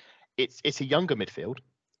 It's a younger midfield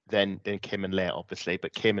than Kim and Leah, obviously,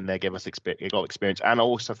 but Kim and Leah gave us experience. And I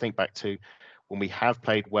also think back to when we have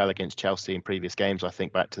played well against Chelsea in previous games. I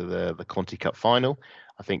think back to the Conti Cup final.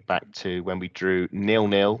 I think back to when we drew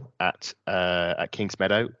 0-0 at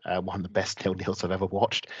Kingsmeadow, one of the best 0-0s I've ever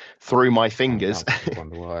watched. Through my fingers, That was one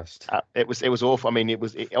of the worst. It was awful. I mean, it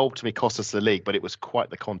ultimately cost us the league, but it was quite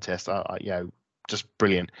the contest. Just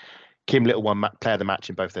brilliant. Kim Little won player of the match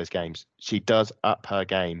in both those games. She does up her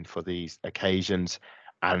game for these occasions,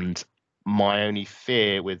 and my only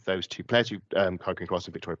fear with those two players, Kyrie Cross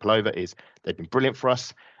and Victoria Pelova, is they've been brilliant for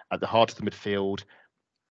us at the heart of the midfield.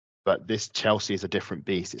 But this Chelsea is a different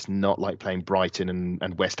beast. It's not like playing Brighton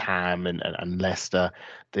and West Ham and Leicester.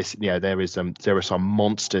 There are some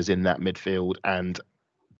monsters in that midfield, and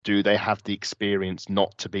do they have the experience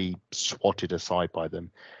not to be swatted aside by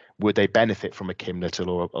them? Would they benefit from a Kim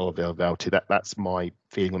Little or Velvelti? That's my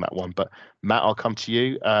feeling on that one. But Matt, I'll come to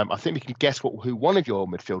you. I think we can guess who one of your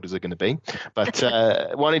midfielders are going to be. But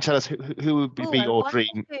why don't you tell us who would be your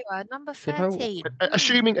dream? Number 13.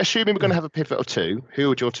 Assuming we're going to have a pivot or two, who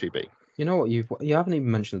would your two be? You know what? You haven't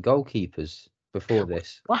even mentioned the goalkeepers before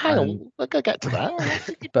this. Well, hang on, we'll go get to that. Yeah, that's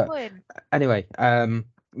a good But point. anyway,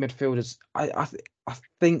 midfielders. I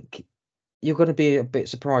think you're going to be a bit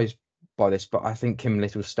surprised by this, but I think Kim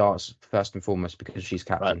Little starts first and foremost because she's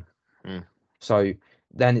captain. Right. So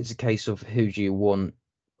then it's a case of who do you want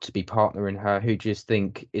to be partnering her? Who do you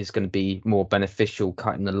think is going to be more beneficial,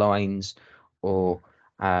 cutting the lines, or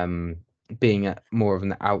being more of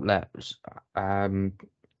an outlet?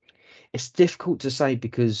 It's difficult to say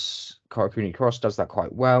because Kyrie Cross does that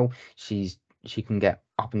quite well. She can get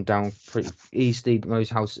up and down pretty easily. Knows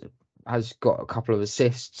how, has got a couple of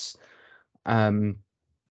assists.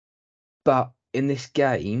 But in this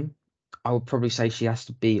game, I would probably say she has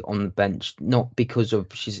to be on the bench, not because of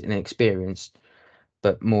she's inexperienced,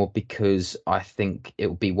 but more because I think it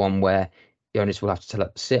will be one where Jonas will have to tell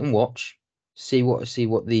her, sit and watch, see what if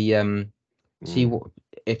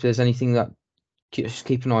there's anything that, just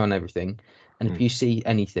keep an eye on everything, and if you see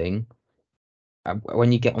anything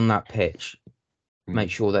when you get on that pitch,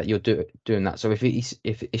 make sure that you're doing that. So if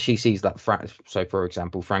she sees that, so for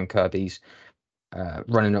example, Frank Kirby's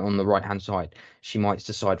running it on the right hand side, she might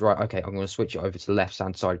decide, right, okay, I'm going to switch it over to the left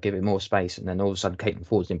hand side, give it more space, and then all of a sudden Caitlin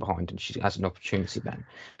Ford's in behind and she has an opportunity then.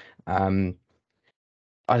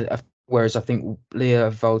 Whereas I think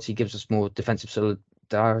Leah Volti gives us more defensive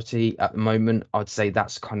solidarity at the moment. I'd say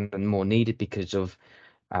that's kind of more needed because of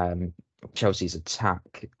Chelsea's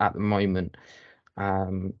attack at the moment.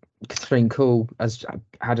 Catherine Cool has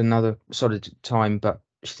had another solid time, but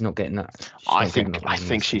she's not getting that. I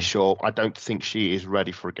think she's short. I don't think she is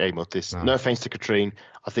ready for a game like this. No offense to Katrina.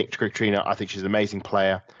 I think she's an amazing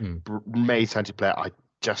player, amazing talented player. I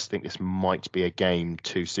just think this might be a game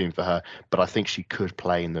too soon for her, but I think she could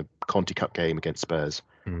play in the Conti Cup game against Spurs.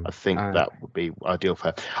 I think that would be ideal for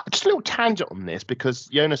her. Just a little tangent on this, because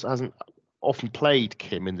Jonas hasn't often played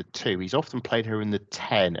Kim in the 2. He's often played her in the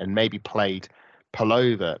 10 and maybe played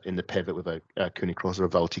Pelova in the pivot with a Cooney Cross or a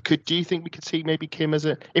Volti. Do you think we could see maybe Kim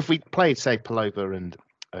if we played, say, Pelova and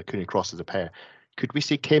Cooney Cross as a pair, could we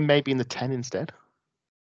see Kim maybe in the 10 instead?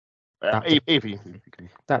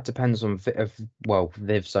 That depends on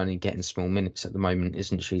Viv's only getting small minutes at the moment,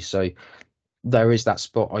 isn't she? So there is that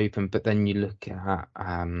spot open, but then you look at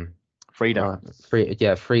Frida.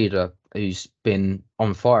 Frida, who's been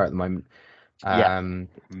on fire at the moment.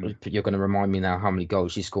 You're going to remind me now how many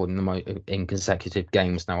goals she scored in consecutive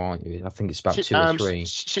games now, aren't you? I think it's about 2 or 3.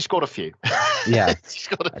 She scored a few. Yeah,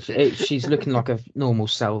 she's looking like a normal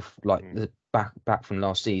self, like the back from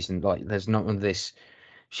last season. Like there's none of this.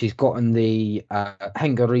 She's gotten the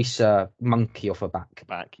Hengarisa monkey off her back.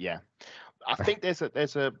 Yeah. I think there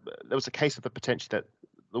was a case of the potential that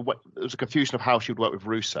there was a confusion of how she would work with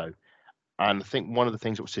Russo. And I think one of the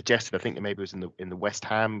things that was suggested, I think it maybe was in the West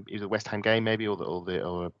Ham, either the West Ham game maybe or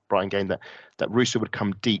the Brighton game, that Russo would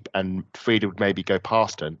come deep and Frida would maybe go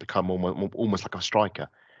past her and become almost like a striker,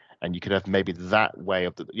 and you could have maybe that way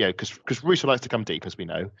of because Russo likes to come deep, as we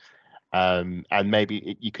know, and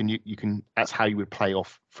maybe you can that's how you would play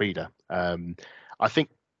off Frida. I think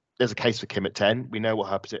there's a case for Kim at 10. We know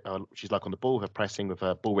what she's like on the ball, her pressing, with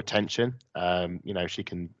her ball retention. She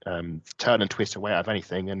can turn and twist her way out of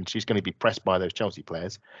anything, and she's going to be pressed by those Chelsea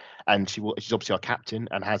players. And she's obviously our captain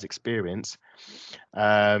and has experience.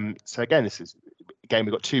 So again, this is a game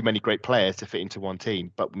we've got too many great players to fit into one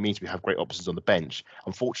team, but it means we have great options on the bench.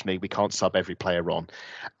 Unfortunately, we can't sub every player on.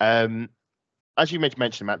 As you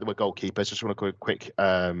mentioned, Matt, there were goalkeepers. Just want to go quick.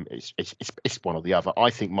 It's one or the other.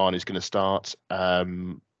 I think Manu's going to start.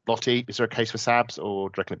 Lottie, is there a case for Sabs, or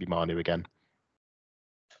do you reckon it'd be Manu again?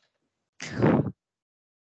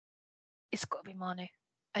 It's got to be Manu.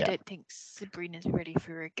 I don't think Sabrina's ready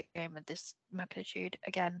for a game of this magnitude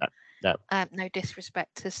again. No. No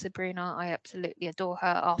disrespect to Sabrina. I absolutely adore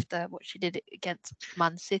her after what she did against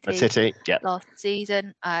Man City, last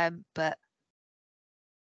season. But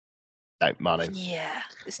no, Manu. Yeah,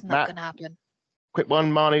 it's not going to happen. Quick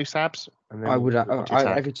one, Manu, Sabs. And then I would.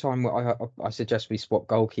 Every time I suggest we swap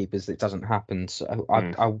goalkeepers, it doesn't happen. So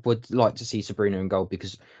I would like to see Sabrina in goal,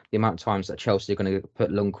 because the amount of times that Chelsea are going to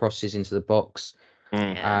put long crosses into the box,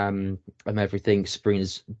 and everything,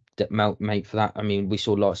 Sabrina's mate for that. I mean, we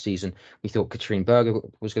saw last season, we thought Katrine Berger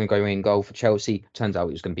was going to go in goal for Chelsea. Turns out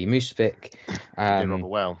it was going to be Musovic. Did rather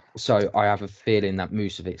well. So I have a feeling that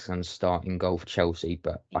Musovic's going to start in goal for Chelsea,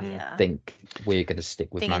 but I think we're going to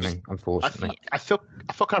stick with Manning, unfortunately. I feel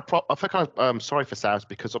kind of sorry for Sabs,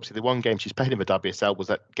 because obviously the one game she's played in the WSL was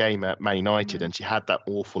that game at Man United, and she had that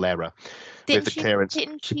awful error with the clearance.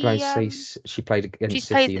 She played against City. She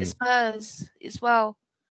played at Spurs as well.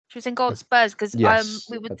 She was in goal at Spurs, because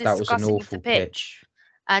we were discussing the pitch.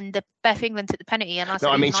 And the Beth England took the penalty, and I said,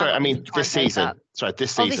 this season.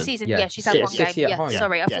 This season. Yeah, she's had one game. Yeah,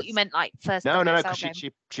 sorry, I thought you meant like first. No, because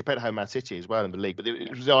she played at home Man City as well in the league. But it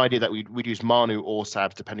was the idea that we'd use Manu or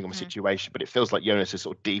Sabs depending on the situation. But it feels like Jonas has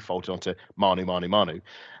sort of defaulted onto Manu.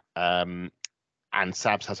 And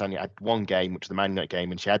Sabs has only had one game, which was the Man United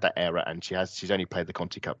game, and she had that error, and she's only played the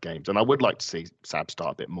Conti Cup games. And I would like to see Sabs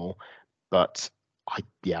start a bit more, but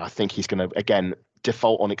I think he's going to again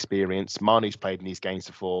default on experience. Manu's played in these games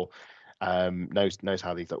before, knows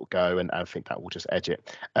how these will go, and I think that will just edge it.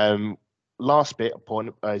 Last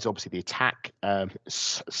point is obviously the attack.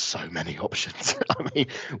 So many options. I mean,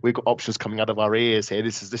 we've got options coming out of our ears here.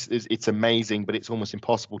 This is it's amazing, but it's almost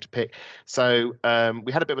impossible to pick. So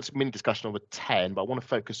we had a bit of a mini discussion on the 10, but I want to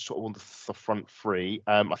focus sort of on the front three.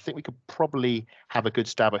 I think we could probably have a good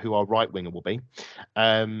stab at who our right winger will be.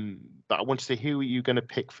 But I want to see, who are you going to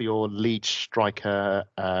pick for your lead striker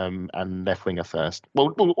and left winger first? Well,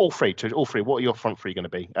 all three. What are your front three going to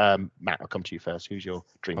be? Matt, I'll come to you first. Who's your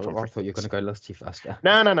dream front three? I thought you were going to go Lottie first.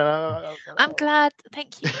 No. I'm glad.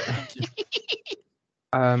 Thank you.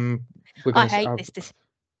 I hate this.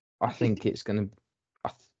 I think it's going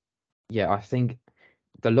to. I think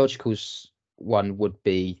the logical one would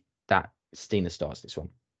be that Stina starts this one.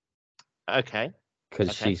 Okay.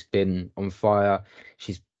 Because she's been on fire.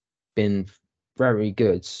 She's been very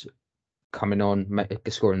good coming on,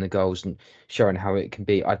 scoring the goals and showing how it can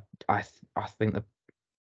be. I think that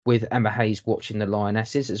with Emma Hayes watching the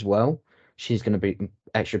Lionesses as well, she's going to be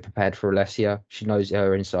extra prepared for Alessia. She knows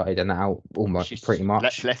her inside and out pretty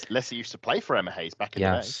much. Alessia used to play for Emma Hayes back in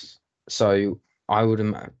the day. So I would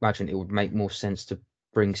imagine it would make more sense to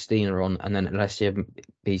bring Stina on and then Alessia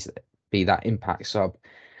be that impact sub.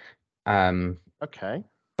 Okay.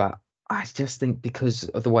 But I just think because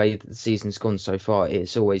of the way the season's gone so far,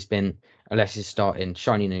 it's always been Alessia starting,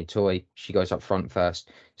 shiny new toy. She goes up front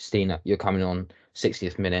first. Stina, you're coming on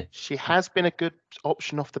 60th minute. She has been a good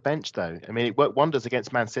option off the bench, though. I mean, it worked wonders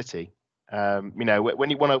against Man City. When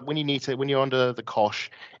you're under the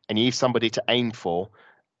cosh and you need somebody to aim for,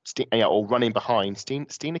 or running behind,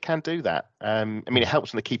 Stina can do that. I mean, it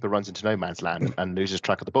helps when the keeper runs into no man's land and loses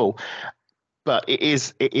track of the ball. But it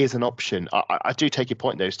is an option. I do take your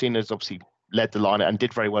point, though. Stina's obviously led the line and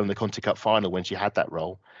did very well in the Conti Cup final when she had that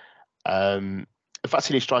role. If that's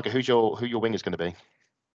a new striker, who your wing is going to be?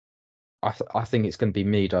 I think it's going to be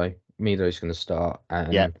Mido. Mido's going to start.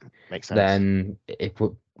 And makes sense. Then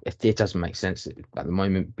it doesn't make sense at the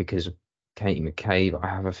moment because of Katie McCabe. I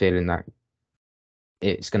have a feeling that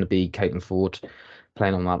it's going to be Caitlin Ford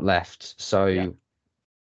playing on that left. So,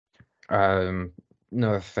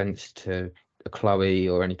 no offense to Chloe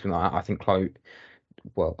or anything like that. I think Chloe,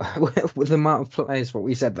 well, with the amount of players, what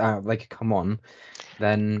we said that they could come on,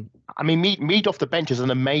 then I mean, Mead off the bench is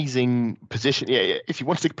an amazing position. Yeah, if you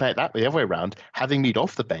wanted to play it that way, the other way around, having Mead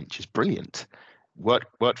off the bench is brilliant.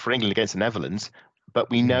 Worked for England against the Netherlands, but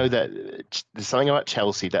we know that there's something about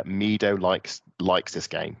Chelsea that Mido likes this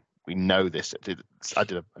game. We know this. I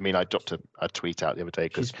dropped a tweet out the other day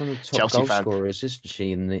because she's one of the top goal scorers, isn't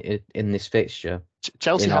she, in this fixture?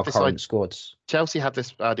 Chelsea in have our this current squads. Chelsea have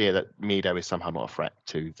this idea that Mido is somehow not a threat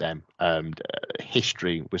to them.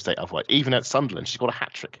 History would state otherwise. Even at Sunderland, she's got a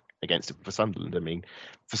hat trick against it for Sunderland. I mean,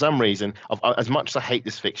 for some reason, as much as I hate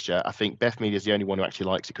this fixture, I think Beth Mead is the only one who actually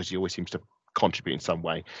likes it because she always seems to contribute in some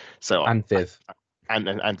way. So and Viv.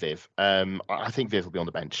 And Viv. I think Viv will be on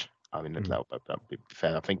the bench. I mean, that'll be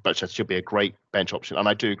fair, I think, but she'll be a great bench option. And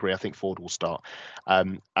I do agree, I think Ford will start.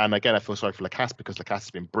 And again, I feel sorry for Lacasse because Lacasse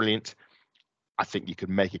has been brilliant. I think you could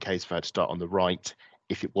make a case for her to start on the right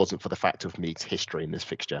if it wasn't for the fact of Mead's history in this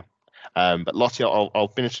fixture. But Lottie,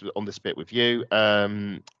 I'll finish on this bit with you.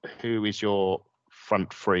 Who is your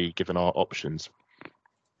front three given our options?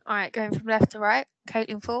 All right, going from left to right,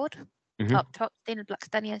 Caitlin Ford, Mhm. up top, Dina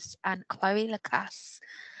Blackstenius, and Chloe Lacasse.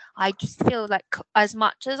 I just feel like, as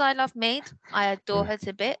much as I love Mead, I adore her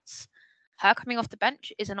to bits. Her coming off the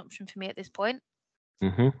bench is an option for me at this point.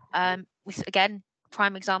 Again,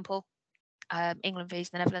 prime example, England vs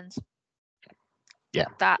the Netherlands. Yeah.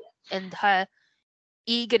 That and her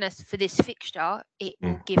eagerness for this fixture, it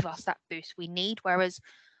will give us that boost we need. Whereas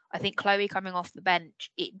I think Chloe coming off the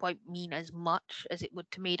bench, it won't mean as much as it would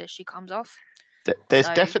to me as she comes off. There's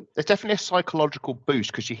definitely a psychological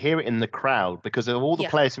boost because you hear it in the crowd because of all the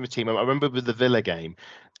players in the team. I remember with the Villa game,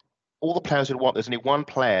 all the players would want. There's only one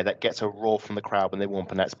player that gets a roar from the crowd when they warm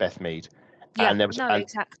up, and that's Beth Mead. Yeah, and there was,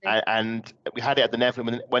 exactly. And we had it at the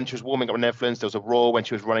Netherlands when she was warming up in the Netherlands. There was a roar when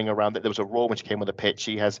she was running around. There was a roar when she came on the pitch.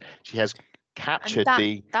 She has captured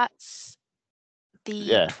that's the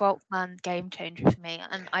 12th man game changer for me.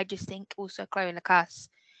 And I just think also Chloe Lacasse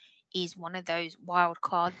is one of those wild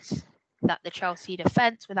cards that the Chelsea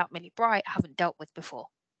defence without Millie Bright haven't dealt with before.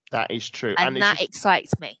 That is true, and that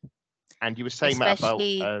excites me. And you were saying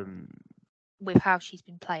especially about with how she's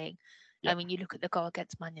been playing. I mean, you look at the goal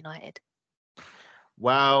against Man United.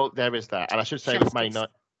 Well, there is that, and I should say with Man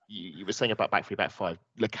United, you were saying about back three, back five.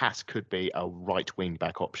 Lacasse could be a right wing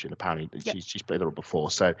back option. Apparently, she's played there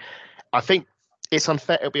before, so I think it's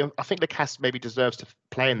unfair. I think Lacasse maybe deserves to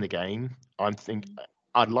play in the game.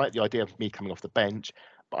 I'd like the idea of Mead coming off the bench,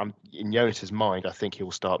 but in Jonas's mind, I think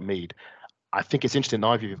he'll start Mead. I think it's interesting.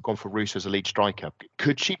 Neither of you have gone for Russo as a lead striker.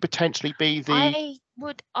 Could she potentially be the? I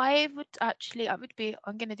would actually. I'm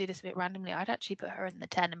going to do this a bit randomly. I'd actually put her in the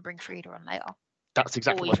 10 and bring Frida on later. That's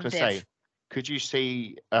exactly what I was going to say. Could you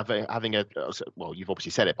see having a? Well, you've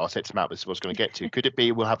obviously said it, but I'll set some out. This is what I was going to get to. Could it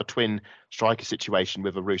be we'll have a twin striker situation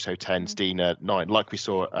with a Russo 10, Stina 9, like we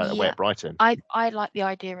saw away at Brighton? I like the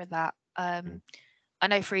idea of that. I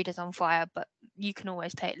know Frida's on fire, but you can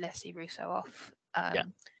always take Leslie Russo off.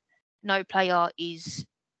 No player is,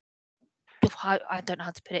 I don't know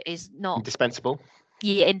how to put it, is not indispensable.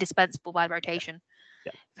 Yeah, indispensable by rotation.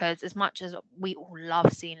 Because as much as we all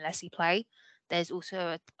love seeing Leslie play, there's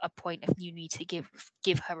also a point of you need to give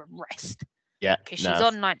her a rest. Yeah, because she's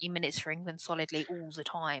on 90 minutes for England solidly all the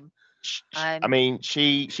time. I mean,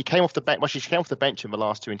 she came off the bench. Well, she came off the bench in the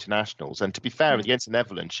last two internationals, and to be fair, against the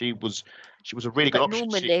Netherlands, she was a really good option.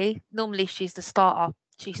 Normally she's the starter.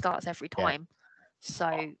 She starts every time.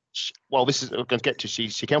 So, well, this is I'm going to get to. She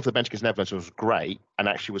came off the bench against Netherlands, was great, and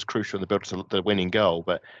actually was crucial in the build to the winning goal.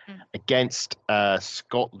 But against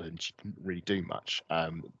Scotland, she didn't really do much.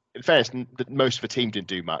 In fairness, most of the team didn't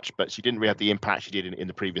do much, but she didn't really have the impact she did in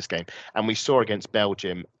the previous game. And we saw against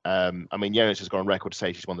Belgium. I mean, Jonas has gone on record to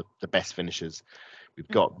say she's one of the best finishers. We've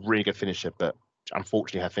got a really good finisher, but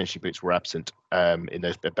unfortunately, her finishing boots were absent in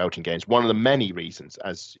those Belgian games. One of the many reasons,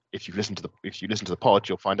 as if you listen to the pod,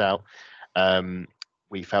 you'll find out.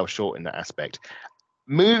 We fell short in that aspect.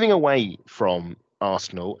 Moving away from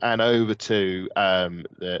Arsenal and over to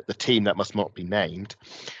the team that must not be named.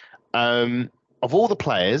 Of all the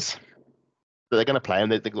players that they're going to play,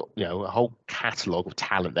 and they've got a whole catalogue of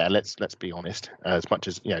talent there. Let's be honest. As much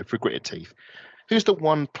as for gritted teeth, who's the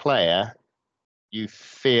one player you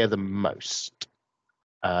fear the most?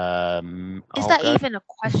 Is that even a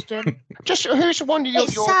question? Just who's the one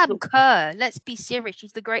It's Sam Kerr. Let's be serious.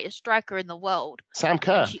 She's the greatest striker in the world. Sam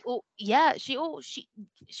Kerr. She always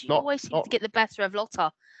seems to get the better of Lottie,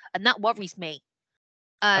 and that worries me.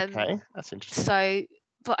 Okay, that's interesting. So,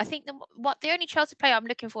 but I think the only Chelsea player I'm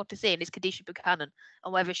looking forward to seeing is Kadisha Buchanan,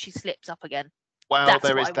 and whether she slips up again. Well,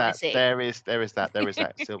 there is that. There is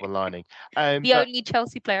that silver lining. The only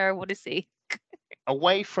Chelsea player I want to see.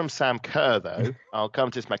 Away from Sam Kerr, though, I'll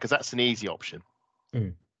come to this, because that's an easy option.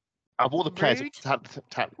 Of all the players, well,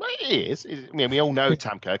 it is. I mean, we all know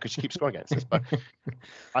Tam Kerr because she keeps scoring against us. But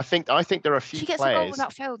I think there are a few she gets players. A goal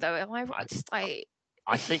without fail, though. Am I right?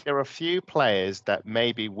 I think there are a few players that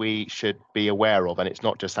maybe we should be aware of, and it's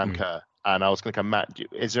not just Sam Kerr. And I was going to come, Matt.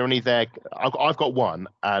 Is there any there? I've got one,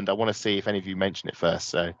 and I want to see if any of you mention it first.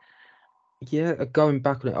 So. Yeah, going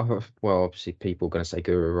back on it, well, obviously people are going to say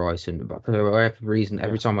Guru Rice, but for whatever reason,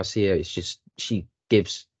 every time I see her, it's just she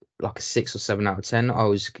gives like a 6 or 7 out of 10. I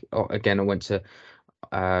went to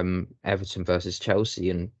Everton versus Chelsea,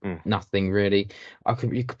 and nothing really.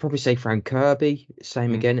 You could probably say Frank Kirby,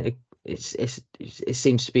 same again. It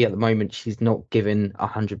seems to be at the moment she's not giving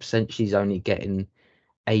 100%. She's only getting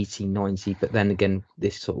 80, 90. But then again,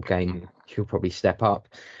 this sort of game, she'll probably step up.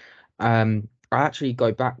 I actually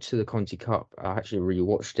go back to the Conti Cup. I actually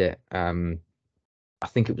rewatched it. I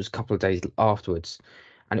think it was a couple of days afterwards.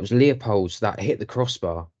 and it was Leopold's that hit the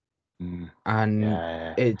crossbar. And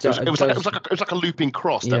it was like a looping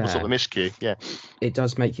cross that was sort of a miscue. Yeah, it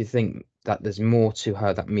does make you think that there's more to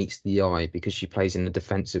her that meets the eye because she plays in a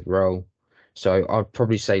defensive role. So I'd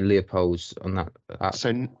probably say Leopold's on that.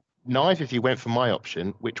 So neither of you went for my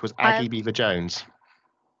option, which was Aggie Beever-Jones.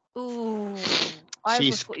 Ooh,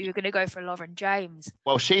 I thought you were going to go for Lauren James.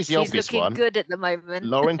 Well, she's the obvious one. She's looking good at the moment.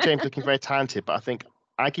 Lauren James looking very talented, but I think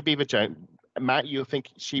Aggie Beever-Jones. Matt, you think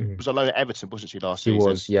she was alone at Everton, wasn't she, last season? She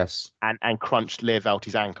was, yes. And crunched Leah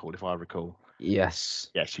Velti's ankle, if I recall. Yes.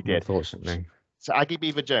 Yeah, she did. Unfortunately. So Aggie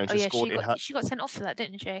Beever-Jones has scored she got sent off for that,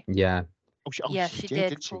 didn't she? Yeah. She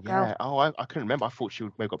did. She? Yeah. Oh, I couldn't remember. I thought she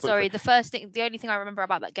would have got. Sorry, the only thing I remember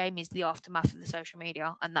about that game is the aftermath of the social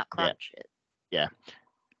media and that crunch. Yeah.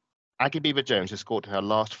 Aggie Beever-Jones has scored in her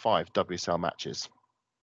last 5 WSL matches.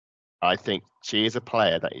 I think she is a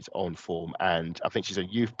player that is on form, and I think she's a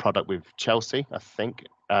youth product with Chelsea. I think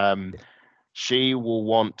she will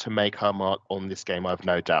want to make her mark on this game. I have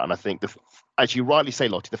no doubt, and I think as you rightly say,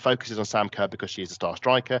 Lottie, the focus is on Sam Kerr because she is a star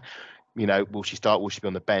striker. You know, will she start? Will she be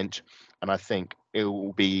on the bench? And I think it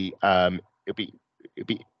will be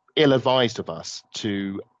ill-advised of us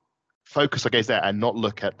to focus, I guess, there and not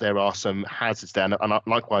look at there are some hazards there, and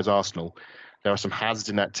likewise Arsenal. There are some hazards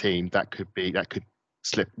in that team that could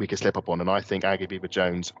slip up on, and I think Aggie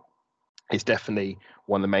Beever-Jones is definitely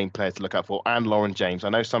one of the main players to look out for, and Lauren James. I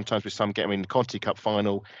know sometimes with some getting in the Conti Cup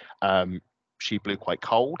final, she blew quite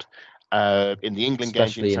cold. In the England game,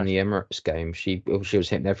 especially in the Emirates game, she was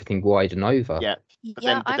hitting everything wide and over. Yeah,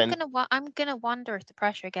 I'm gonna wonder if the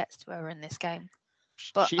pressure gets to her in this game.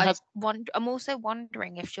 But I'm also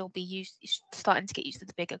wondering if she'll be starting to get used to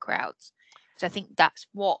the bigger crowds. So I think that's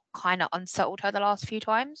what kind of unsettled her the last few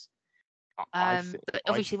times. But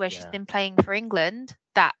obviously, where she's been playing for England,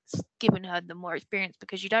 that's given her the more experience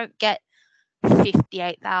because you don't get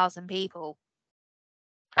 58,000 people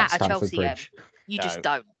at a Chelsea game. You just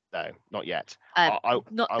don't. No, not yet.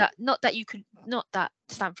 Not that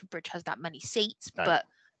Stamford Bridge has that many seats, but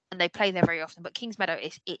and they play there very often. But Kings Meadow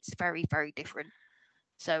it's very, very different.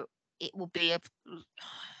 So it will be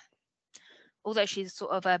although she's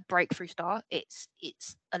sort of a breakthrough star, it's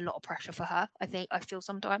a lot of pressure for her. I feel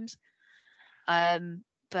sometimes.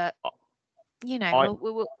 But you know,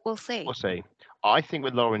 we'll see. We'll see. I think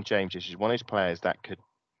with Lauren James, she's one of those players that could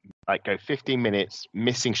go 15 minutes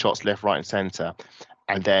missing shots left, right, and centre,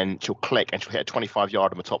 and then she'll click and she'll hit a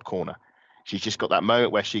 25-yard on the top corner. She's just got that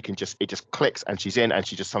moment where it just clicks and she's in and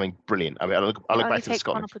she's just something brilliant. I mean, I look back to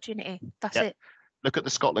Scotland. One opportunity. That's it. Look at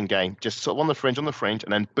the Scotland game, just sort of on the fringe,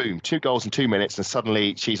 and then boom, 2 goals in 2 minutes, and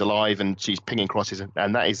suddenly she's alive and she's pinging crosses,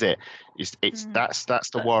 and that is it. That's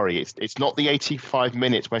the worry. It's not the 85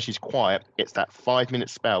 minutes where she's quiet. It's that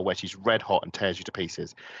 5-minute spell where she's red hot and tears you to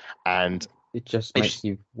pieces, and it just makes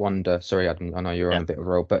you wonder. Sorry, I know you're on a bit of a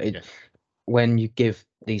roll, but when you give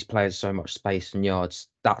these players so much space and yards,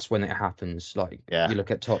 that's when it happens. Like you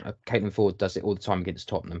look at Tottenham, Caitlin Ford does it all the time against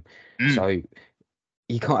Tottenham. So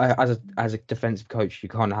you can't, as a defensive coach, you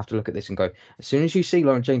kind of have to look at this and go, as soon as you see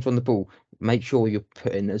Lauren James on the ball, make sure you're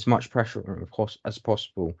putting as much pressure as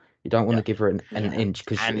possible. You don't want to give her an inch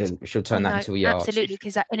because she'll turn that into a yard. Absolutely,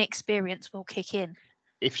 because that inexperience will kick in.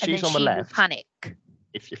 If she's on the left, panic.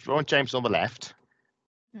 If Lauren James is on the left,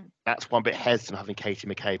 that's one bit hesitant having Katie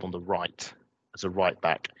McCabe on the right as a right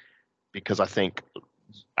back, because I think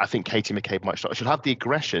Katie McCabe might start. She'll have the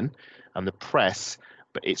aggression and the press.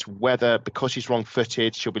 But it's whether, because she's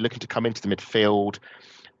wrong-footed, she'll be looking to come into the midfield.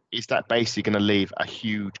 Is that basically going to leave a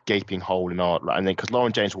huge gaping hole in our? And then because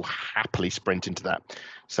Lauren James will happily sprint into that.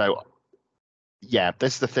 So, yeah,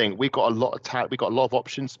 this is the thing. We've got a lot of talent. We've got a lot of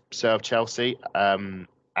options. Serve Chelsea, and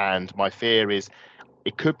my fear is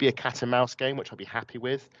it could be a cat and mouse game, which I'll be happy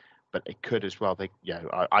with. But it could as well.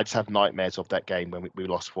 I just have nightmares of that game when we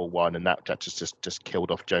lost 4-1, and that just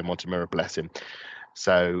killed off Joe Montemurro, bless him.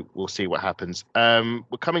 So we'll see what happens.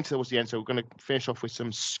 We're coming towards the end, so we're going to finish off with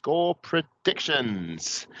some score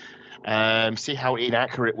predictions. See how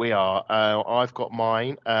inaccurate we are. I've got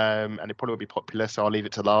mine, and it probably will be popular, so I'll leave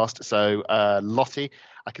it to last. So, Lottie,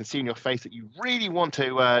 I can see in your face that you really want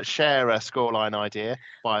to share a scoreline idea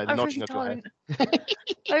by nodding of your head.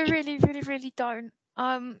 I really, really, really don't.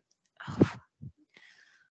 I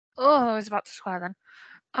was about to swear then.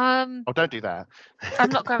 Oh, don't do that. I'm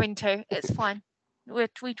not going to. It's fine.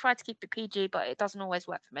 We try to keep it PG, but it doesn't always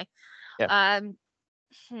work for me. Yeah.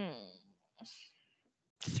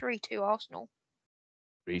 3-2 Arsenal.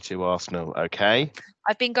 3-2 Arsenal. Okay.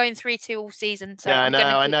 I've been going 3-2 all season. So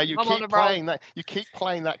yeah, I know. You keep playing that. You keep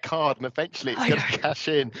playing that card, and eventually it's going to cash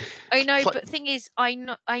in. I know, but the thing is, I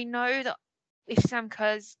know that if Sam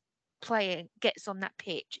Kerr's gets on that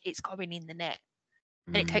pitch, it's going in the net.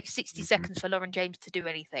 And it Mm. takes 60 seconds for Lauren James to do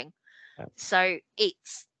anything. Yeah. So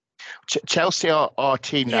it's Chelsea are our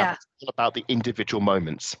team now. Yeah. It's all about the individual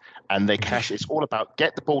moments, and they cash. It's all about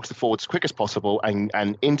get the ball to the forwards as quick as possible, and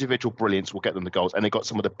individual brilliance will get them the goals. And they got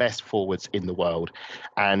some of the best forwards in the world,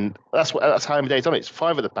 and that's how Emirates done it. It's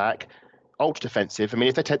 5 at the back, ultra defensive. I mean,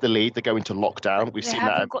 if they take the lead, they go into lockdown. We've they seen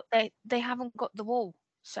haven't that. got the wall.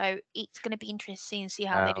 So it's going to be interesting to see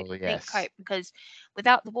how they Yes. cope, because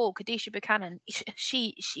without the wall, Kadisha Buchanan,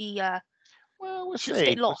 she Well, we'll she's a see.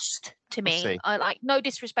 bit lost to We'll me. see. I like, no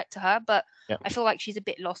disrespect to her, but Yeah. I feel like she's a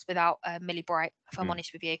bit lost without Millie Bright, if I'm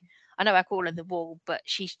honest with you. I know I call her the wall, but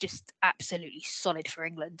she's just absolutely solid for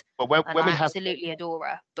England. But when And we I have absolutely adore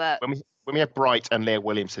her. But when we have Bright and Leah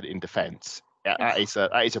Williamson in defence, that is a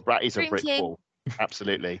brick Drinking. wall.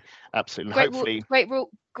 Absolutely. great Hopefully,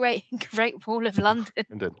 great wall of London.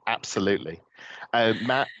 London. Absolutely.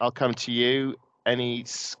 Matt, I'll come to you. Any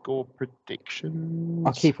score predictions?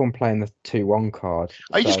 I keep on playing the 2-1 card.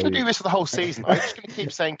 Are you just so going to do this for the whole season? Are you just going to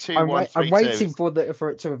keep saying 2-1, 3-2? I'm waiting for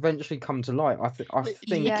it to eventually come to light. I think It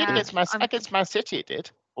did Yeah. against Man City. It did.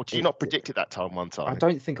 Or did you not predict it that time? One time. I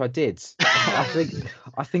don't think I did.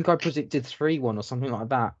 I think I predicted 3-1 or something like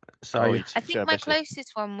that. So Oh, you I did, think my basically.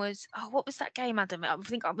 closest one was, what was that game, Adam? I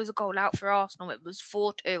think I was a goal out for Arsenal. It was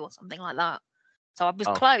 4-2 or something like that. So I was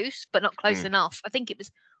Oh. close, but not close Hmm. enough. I think it was.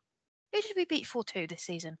 Who did we beat 4-2 this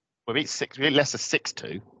season? We beat Leicester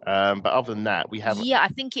 6-2. But other than that, we haven't. Yeah, I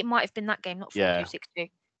think it might have been that game, not 4-2, Yeah.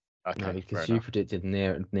 6-2. Okay, no, because fair you enough. predicted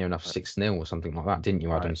near enough 6-0 or something like that, didn't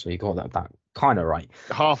you, Adam? Right. So you got that kind of right.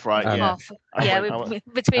 Half right. Yeah. Half. I Yeah,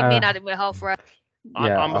 went- between me and Adam, we're half right.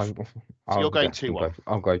 Yeah, So you're going definitely 2-1.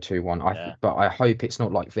 I'll go 2-1. Yeah. But I hope it's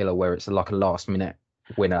not like Villa where it's like a last minute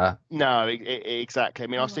winner. No, exactly. I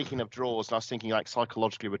mean, I was thinking of draws, and I was thinking like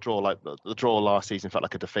psychologically with draw, like the draw last season felt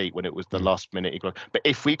like a defeat when it was the last minute equaliser. But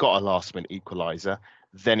if we got a last minute equaliser,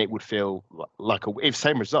 then it would feel like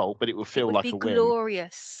same result, but it would feel like a win.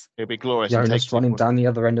 Glorious. It'd be glorious. And Jonas take running 2 down the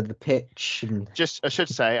other end of the pitch. And I should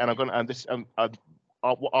say, and I'm going to, and this, And after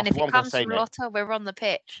if what I'm it going to comes say from next, Lotta, we're on the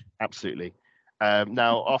pitch. absolutely.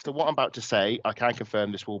 Now, after what I'm about to say, I can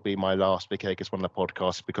confirm this will be my last Vic Akers Wonderland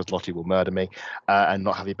podcast because Lottie will murder me and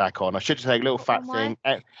not have me back on. I should say a little fat thing.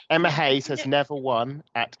 Emma Hayes has never won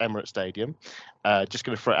at Emirates Stadium. Just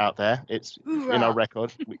going to throw it out there. It's in our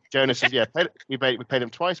record. Jonas is, we paid him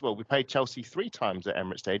twice. Well, we paid Chelsea 3 times at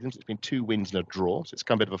Emirates Stadium. So it's been 2 wins and a draw. So it's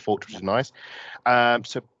come a bit of a fortress, which is nice.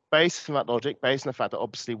 So based on that logic, based on the fact that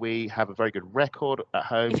obviously we have a very good record at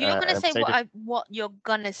home. If you're not going to say Stadium, what you're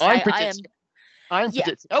going to say, I'm predicting.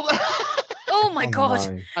 Oh my God.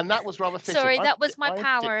 no. And that was rather fitting. Sorry, that was my I'm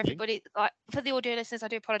power, predicting- everybody. For the audio listeners, I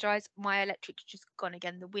do apologise. My electric's just gone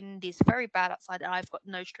again. The wind is very bad outside, and I've got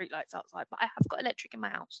no street lights outside, but I have got electric in my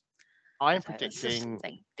house. I'm So it's just predicting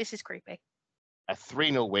something. This is creepy. a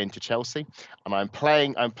 3-0 win to Chelsea, and I'm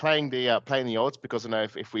playing the odds because I know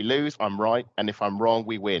if we lose, I'm right, and if I'm wrong,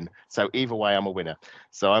 we win. So either way, I'm a winner.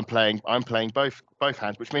 So I'm playing both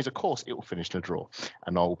hands, which means of course it will finish in a draw,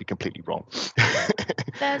 and I will be completely wrong.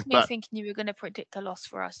 There's me But thinking you were going to predict a loss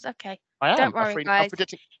for us. Okay, I am. don't worry, guys.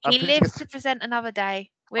 I'm He predicting lives to present another day.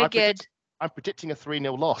 We're I'm good. I'm predicting a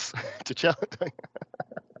 3-0 loss to Chelsea.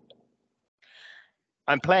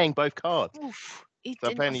 I'm playing both cards. Oof. So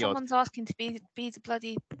I'm playing the odds. Someone's asking to be the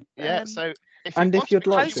bloody. Yeah. So if And you if you'd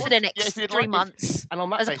like host to- for the next 3 months and on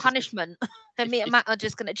that as a basis, punishment, then me and if- Matt are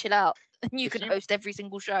just going to chill out, and you if can you- host every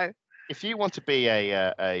single show. if you want to be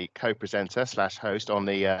a co-presenter / host on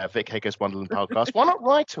the Vic Akers Wonderland podcast, why not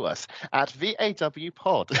write to us at VAW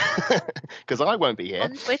Pod? Because I won't be here.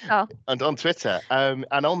 On Twitter. And on Twitter. And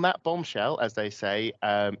on that bombshell, as they say,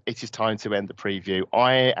 it is time to end the preview.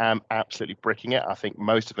 I am absolutely bricking it. I think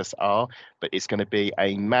most of us are, but it's going to be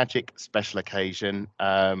a magic special occasion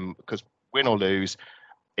because win or lose,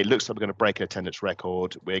 it looks like we're going to break an attendance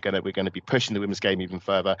record. We're going to be pushing the women's game even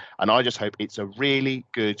further, and I just hope it's a really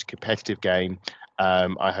good competitive game.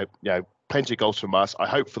 I hope plenty of goals from us. I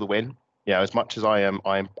hope for the win. As much as I'm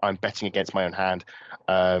betting against my own hand.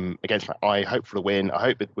 I hope for the win. I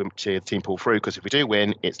hope that the team pull through because if we do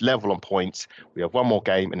win, it's level on points. We have one more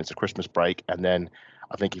game and it's a Christmas break, and then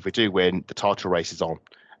I think if we do win, the title race is on.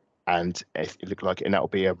 And it looked like, and that will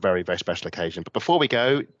be a very, very special occasion. But before we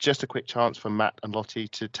go, just a quick chance for Matt and Lottie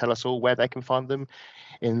to tell us all where they can find them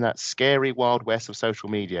in that scary wild west of social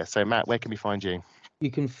media. So, Matt, where can we find you?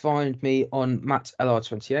 You can find me on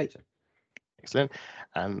MattLR28. Excellent.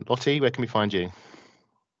 And Lottie, where can we find you?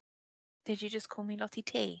 Did you just call me Lottie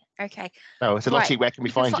T? Okay. No, it's a Right. Lottie. Where can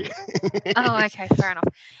we You can find fi- you? Oh, okay, fair enough.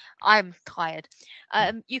 I'm tired.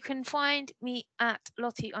 You can find me at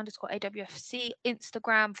Lottie_AWFC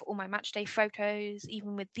Instagram for all my match day photos,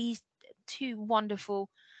 even with these two wonderful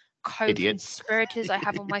Idiots. co-conspirators I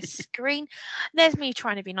have on my screen. There's me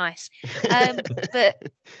trying to be nice. But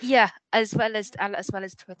yeah, as well as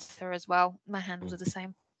Twitter as well. My handles are the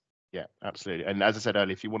same. Yeah, absolutely. And as I said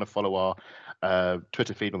earlier, if you want to follow our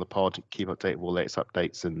Twitter feed on the pod, keep updated with all latest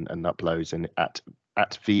updates and uploads, and at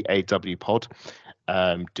VAW Pod,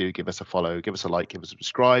 do give us a follow, give us a like, give us a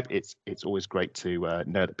subscribe. It's always great to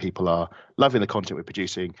know that people are loving the content we're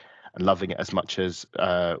producing and loving it as much as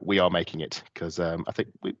we are making it, because I think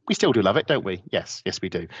we still do love it, don't we? Yes, we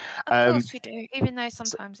do. Of course we do, even though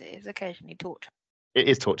sometimes it is occasionally torture. It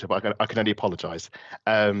is torture, but I can only apologise.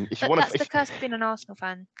 If you But want that's to, the curse of being an Arsenal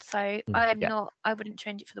fan. So I wouldn't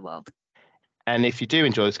change it for the world. and if you do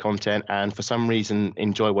enjoy this content and for some reason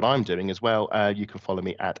enjoy what I'm doing as well, you can follow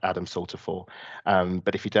me at Adam Salter4.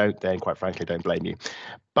 But if you don't, then quite frankly, don't blame you.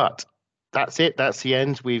 But that's it. That's the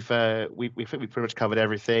end. We think we've pretty much covered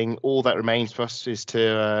everything. All that remains for us is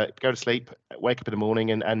to go to sleep, wake up in the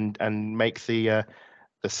morning, and make the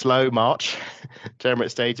slow march to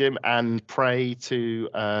Emirates Stadium and pray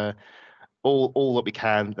to all that we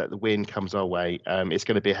can that the win comes our way. It's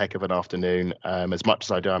going to be a heck of an afternoon. As much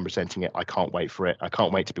as I'm resenting it, I can't wait for it. I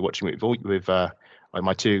can't wait to be watching it with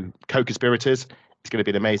my two co-conspirators. It's going to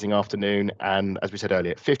be an amazing afternoon. And as we said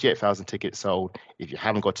earlier, 58,000 tickets sold. If you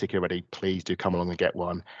haven't got a ticket already, please do come along and get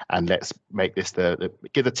one. And let's make this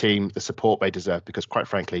give the team the support they deserve, because quite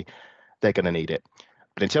frankly, they're going to need it.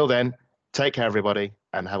 But until then, take care, everybody,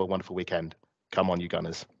 and have a wonderful weekend. Come on, you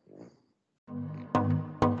Gunners.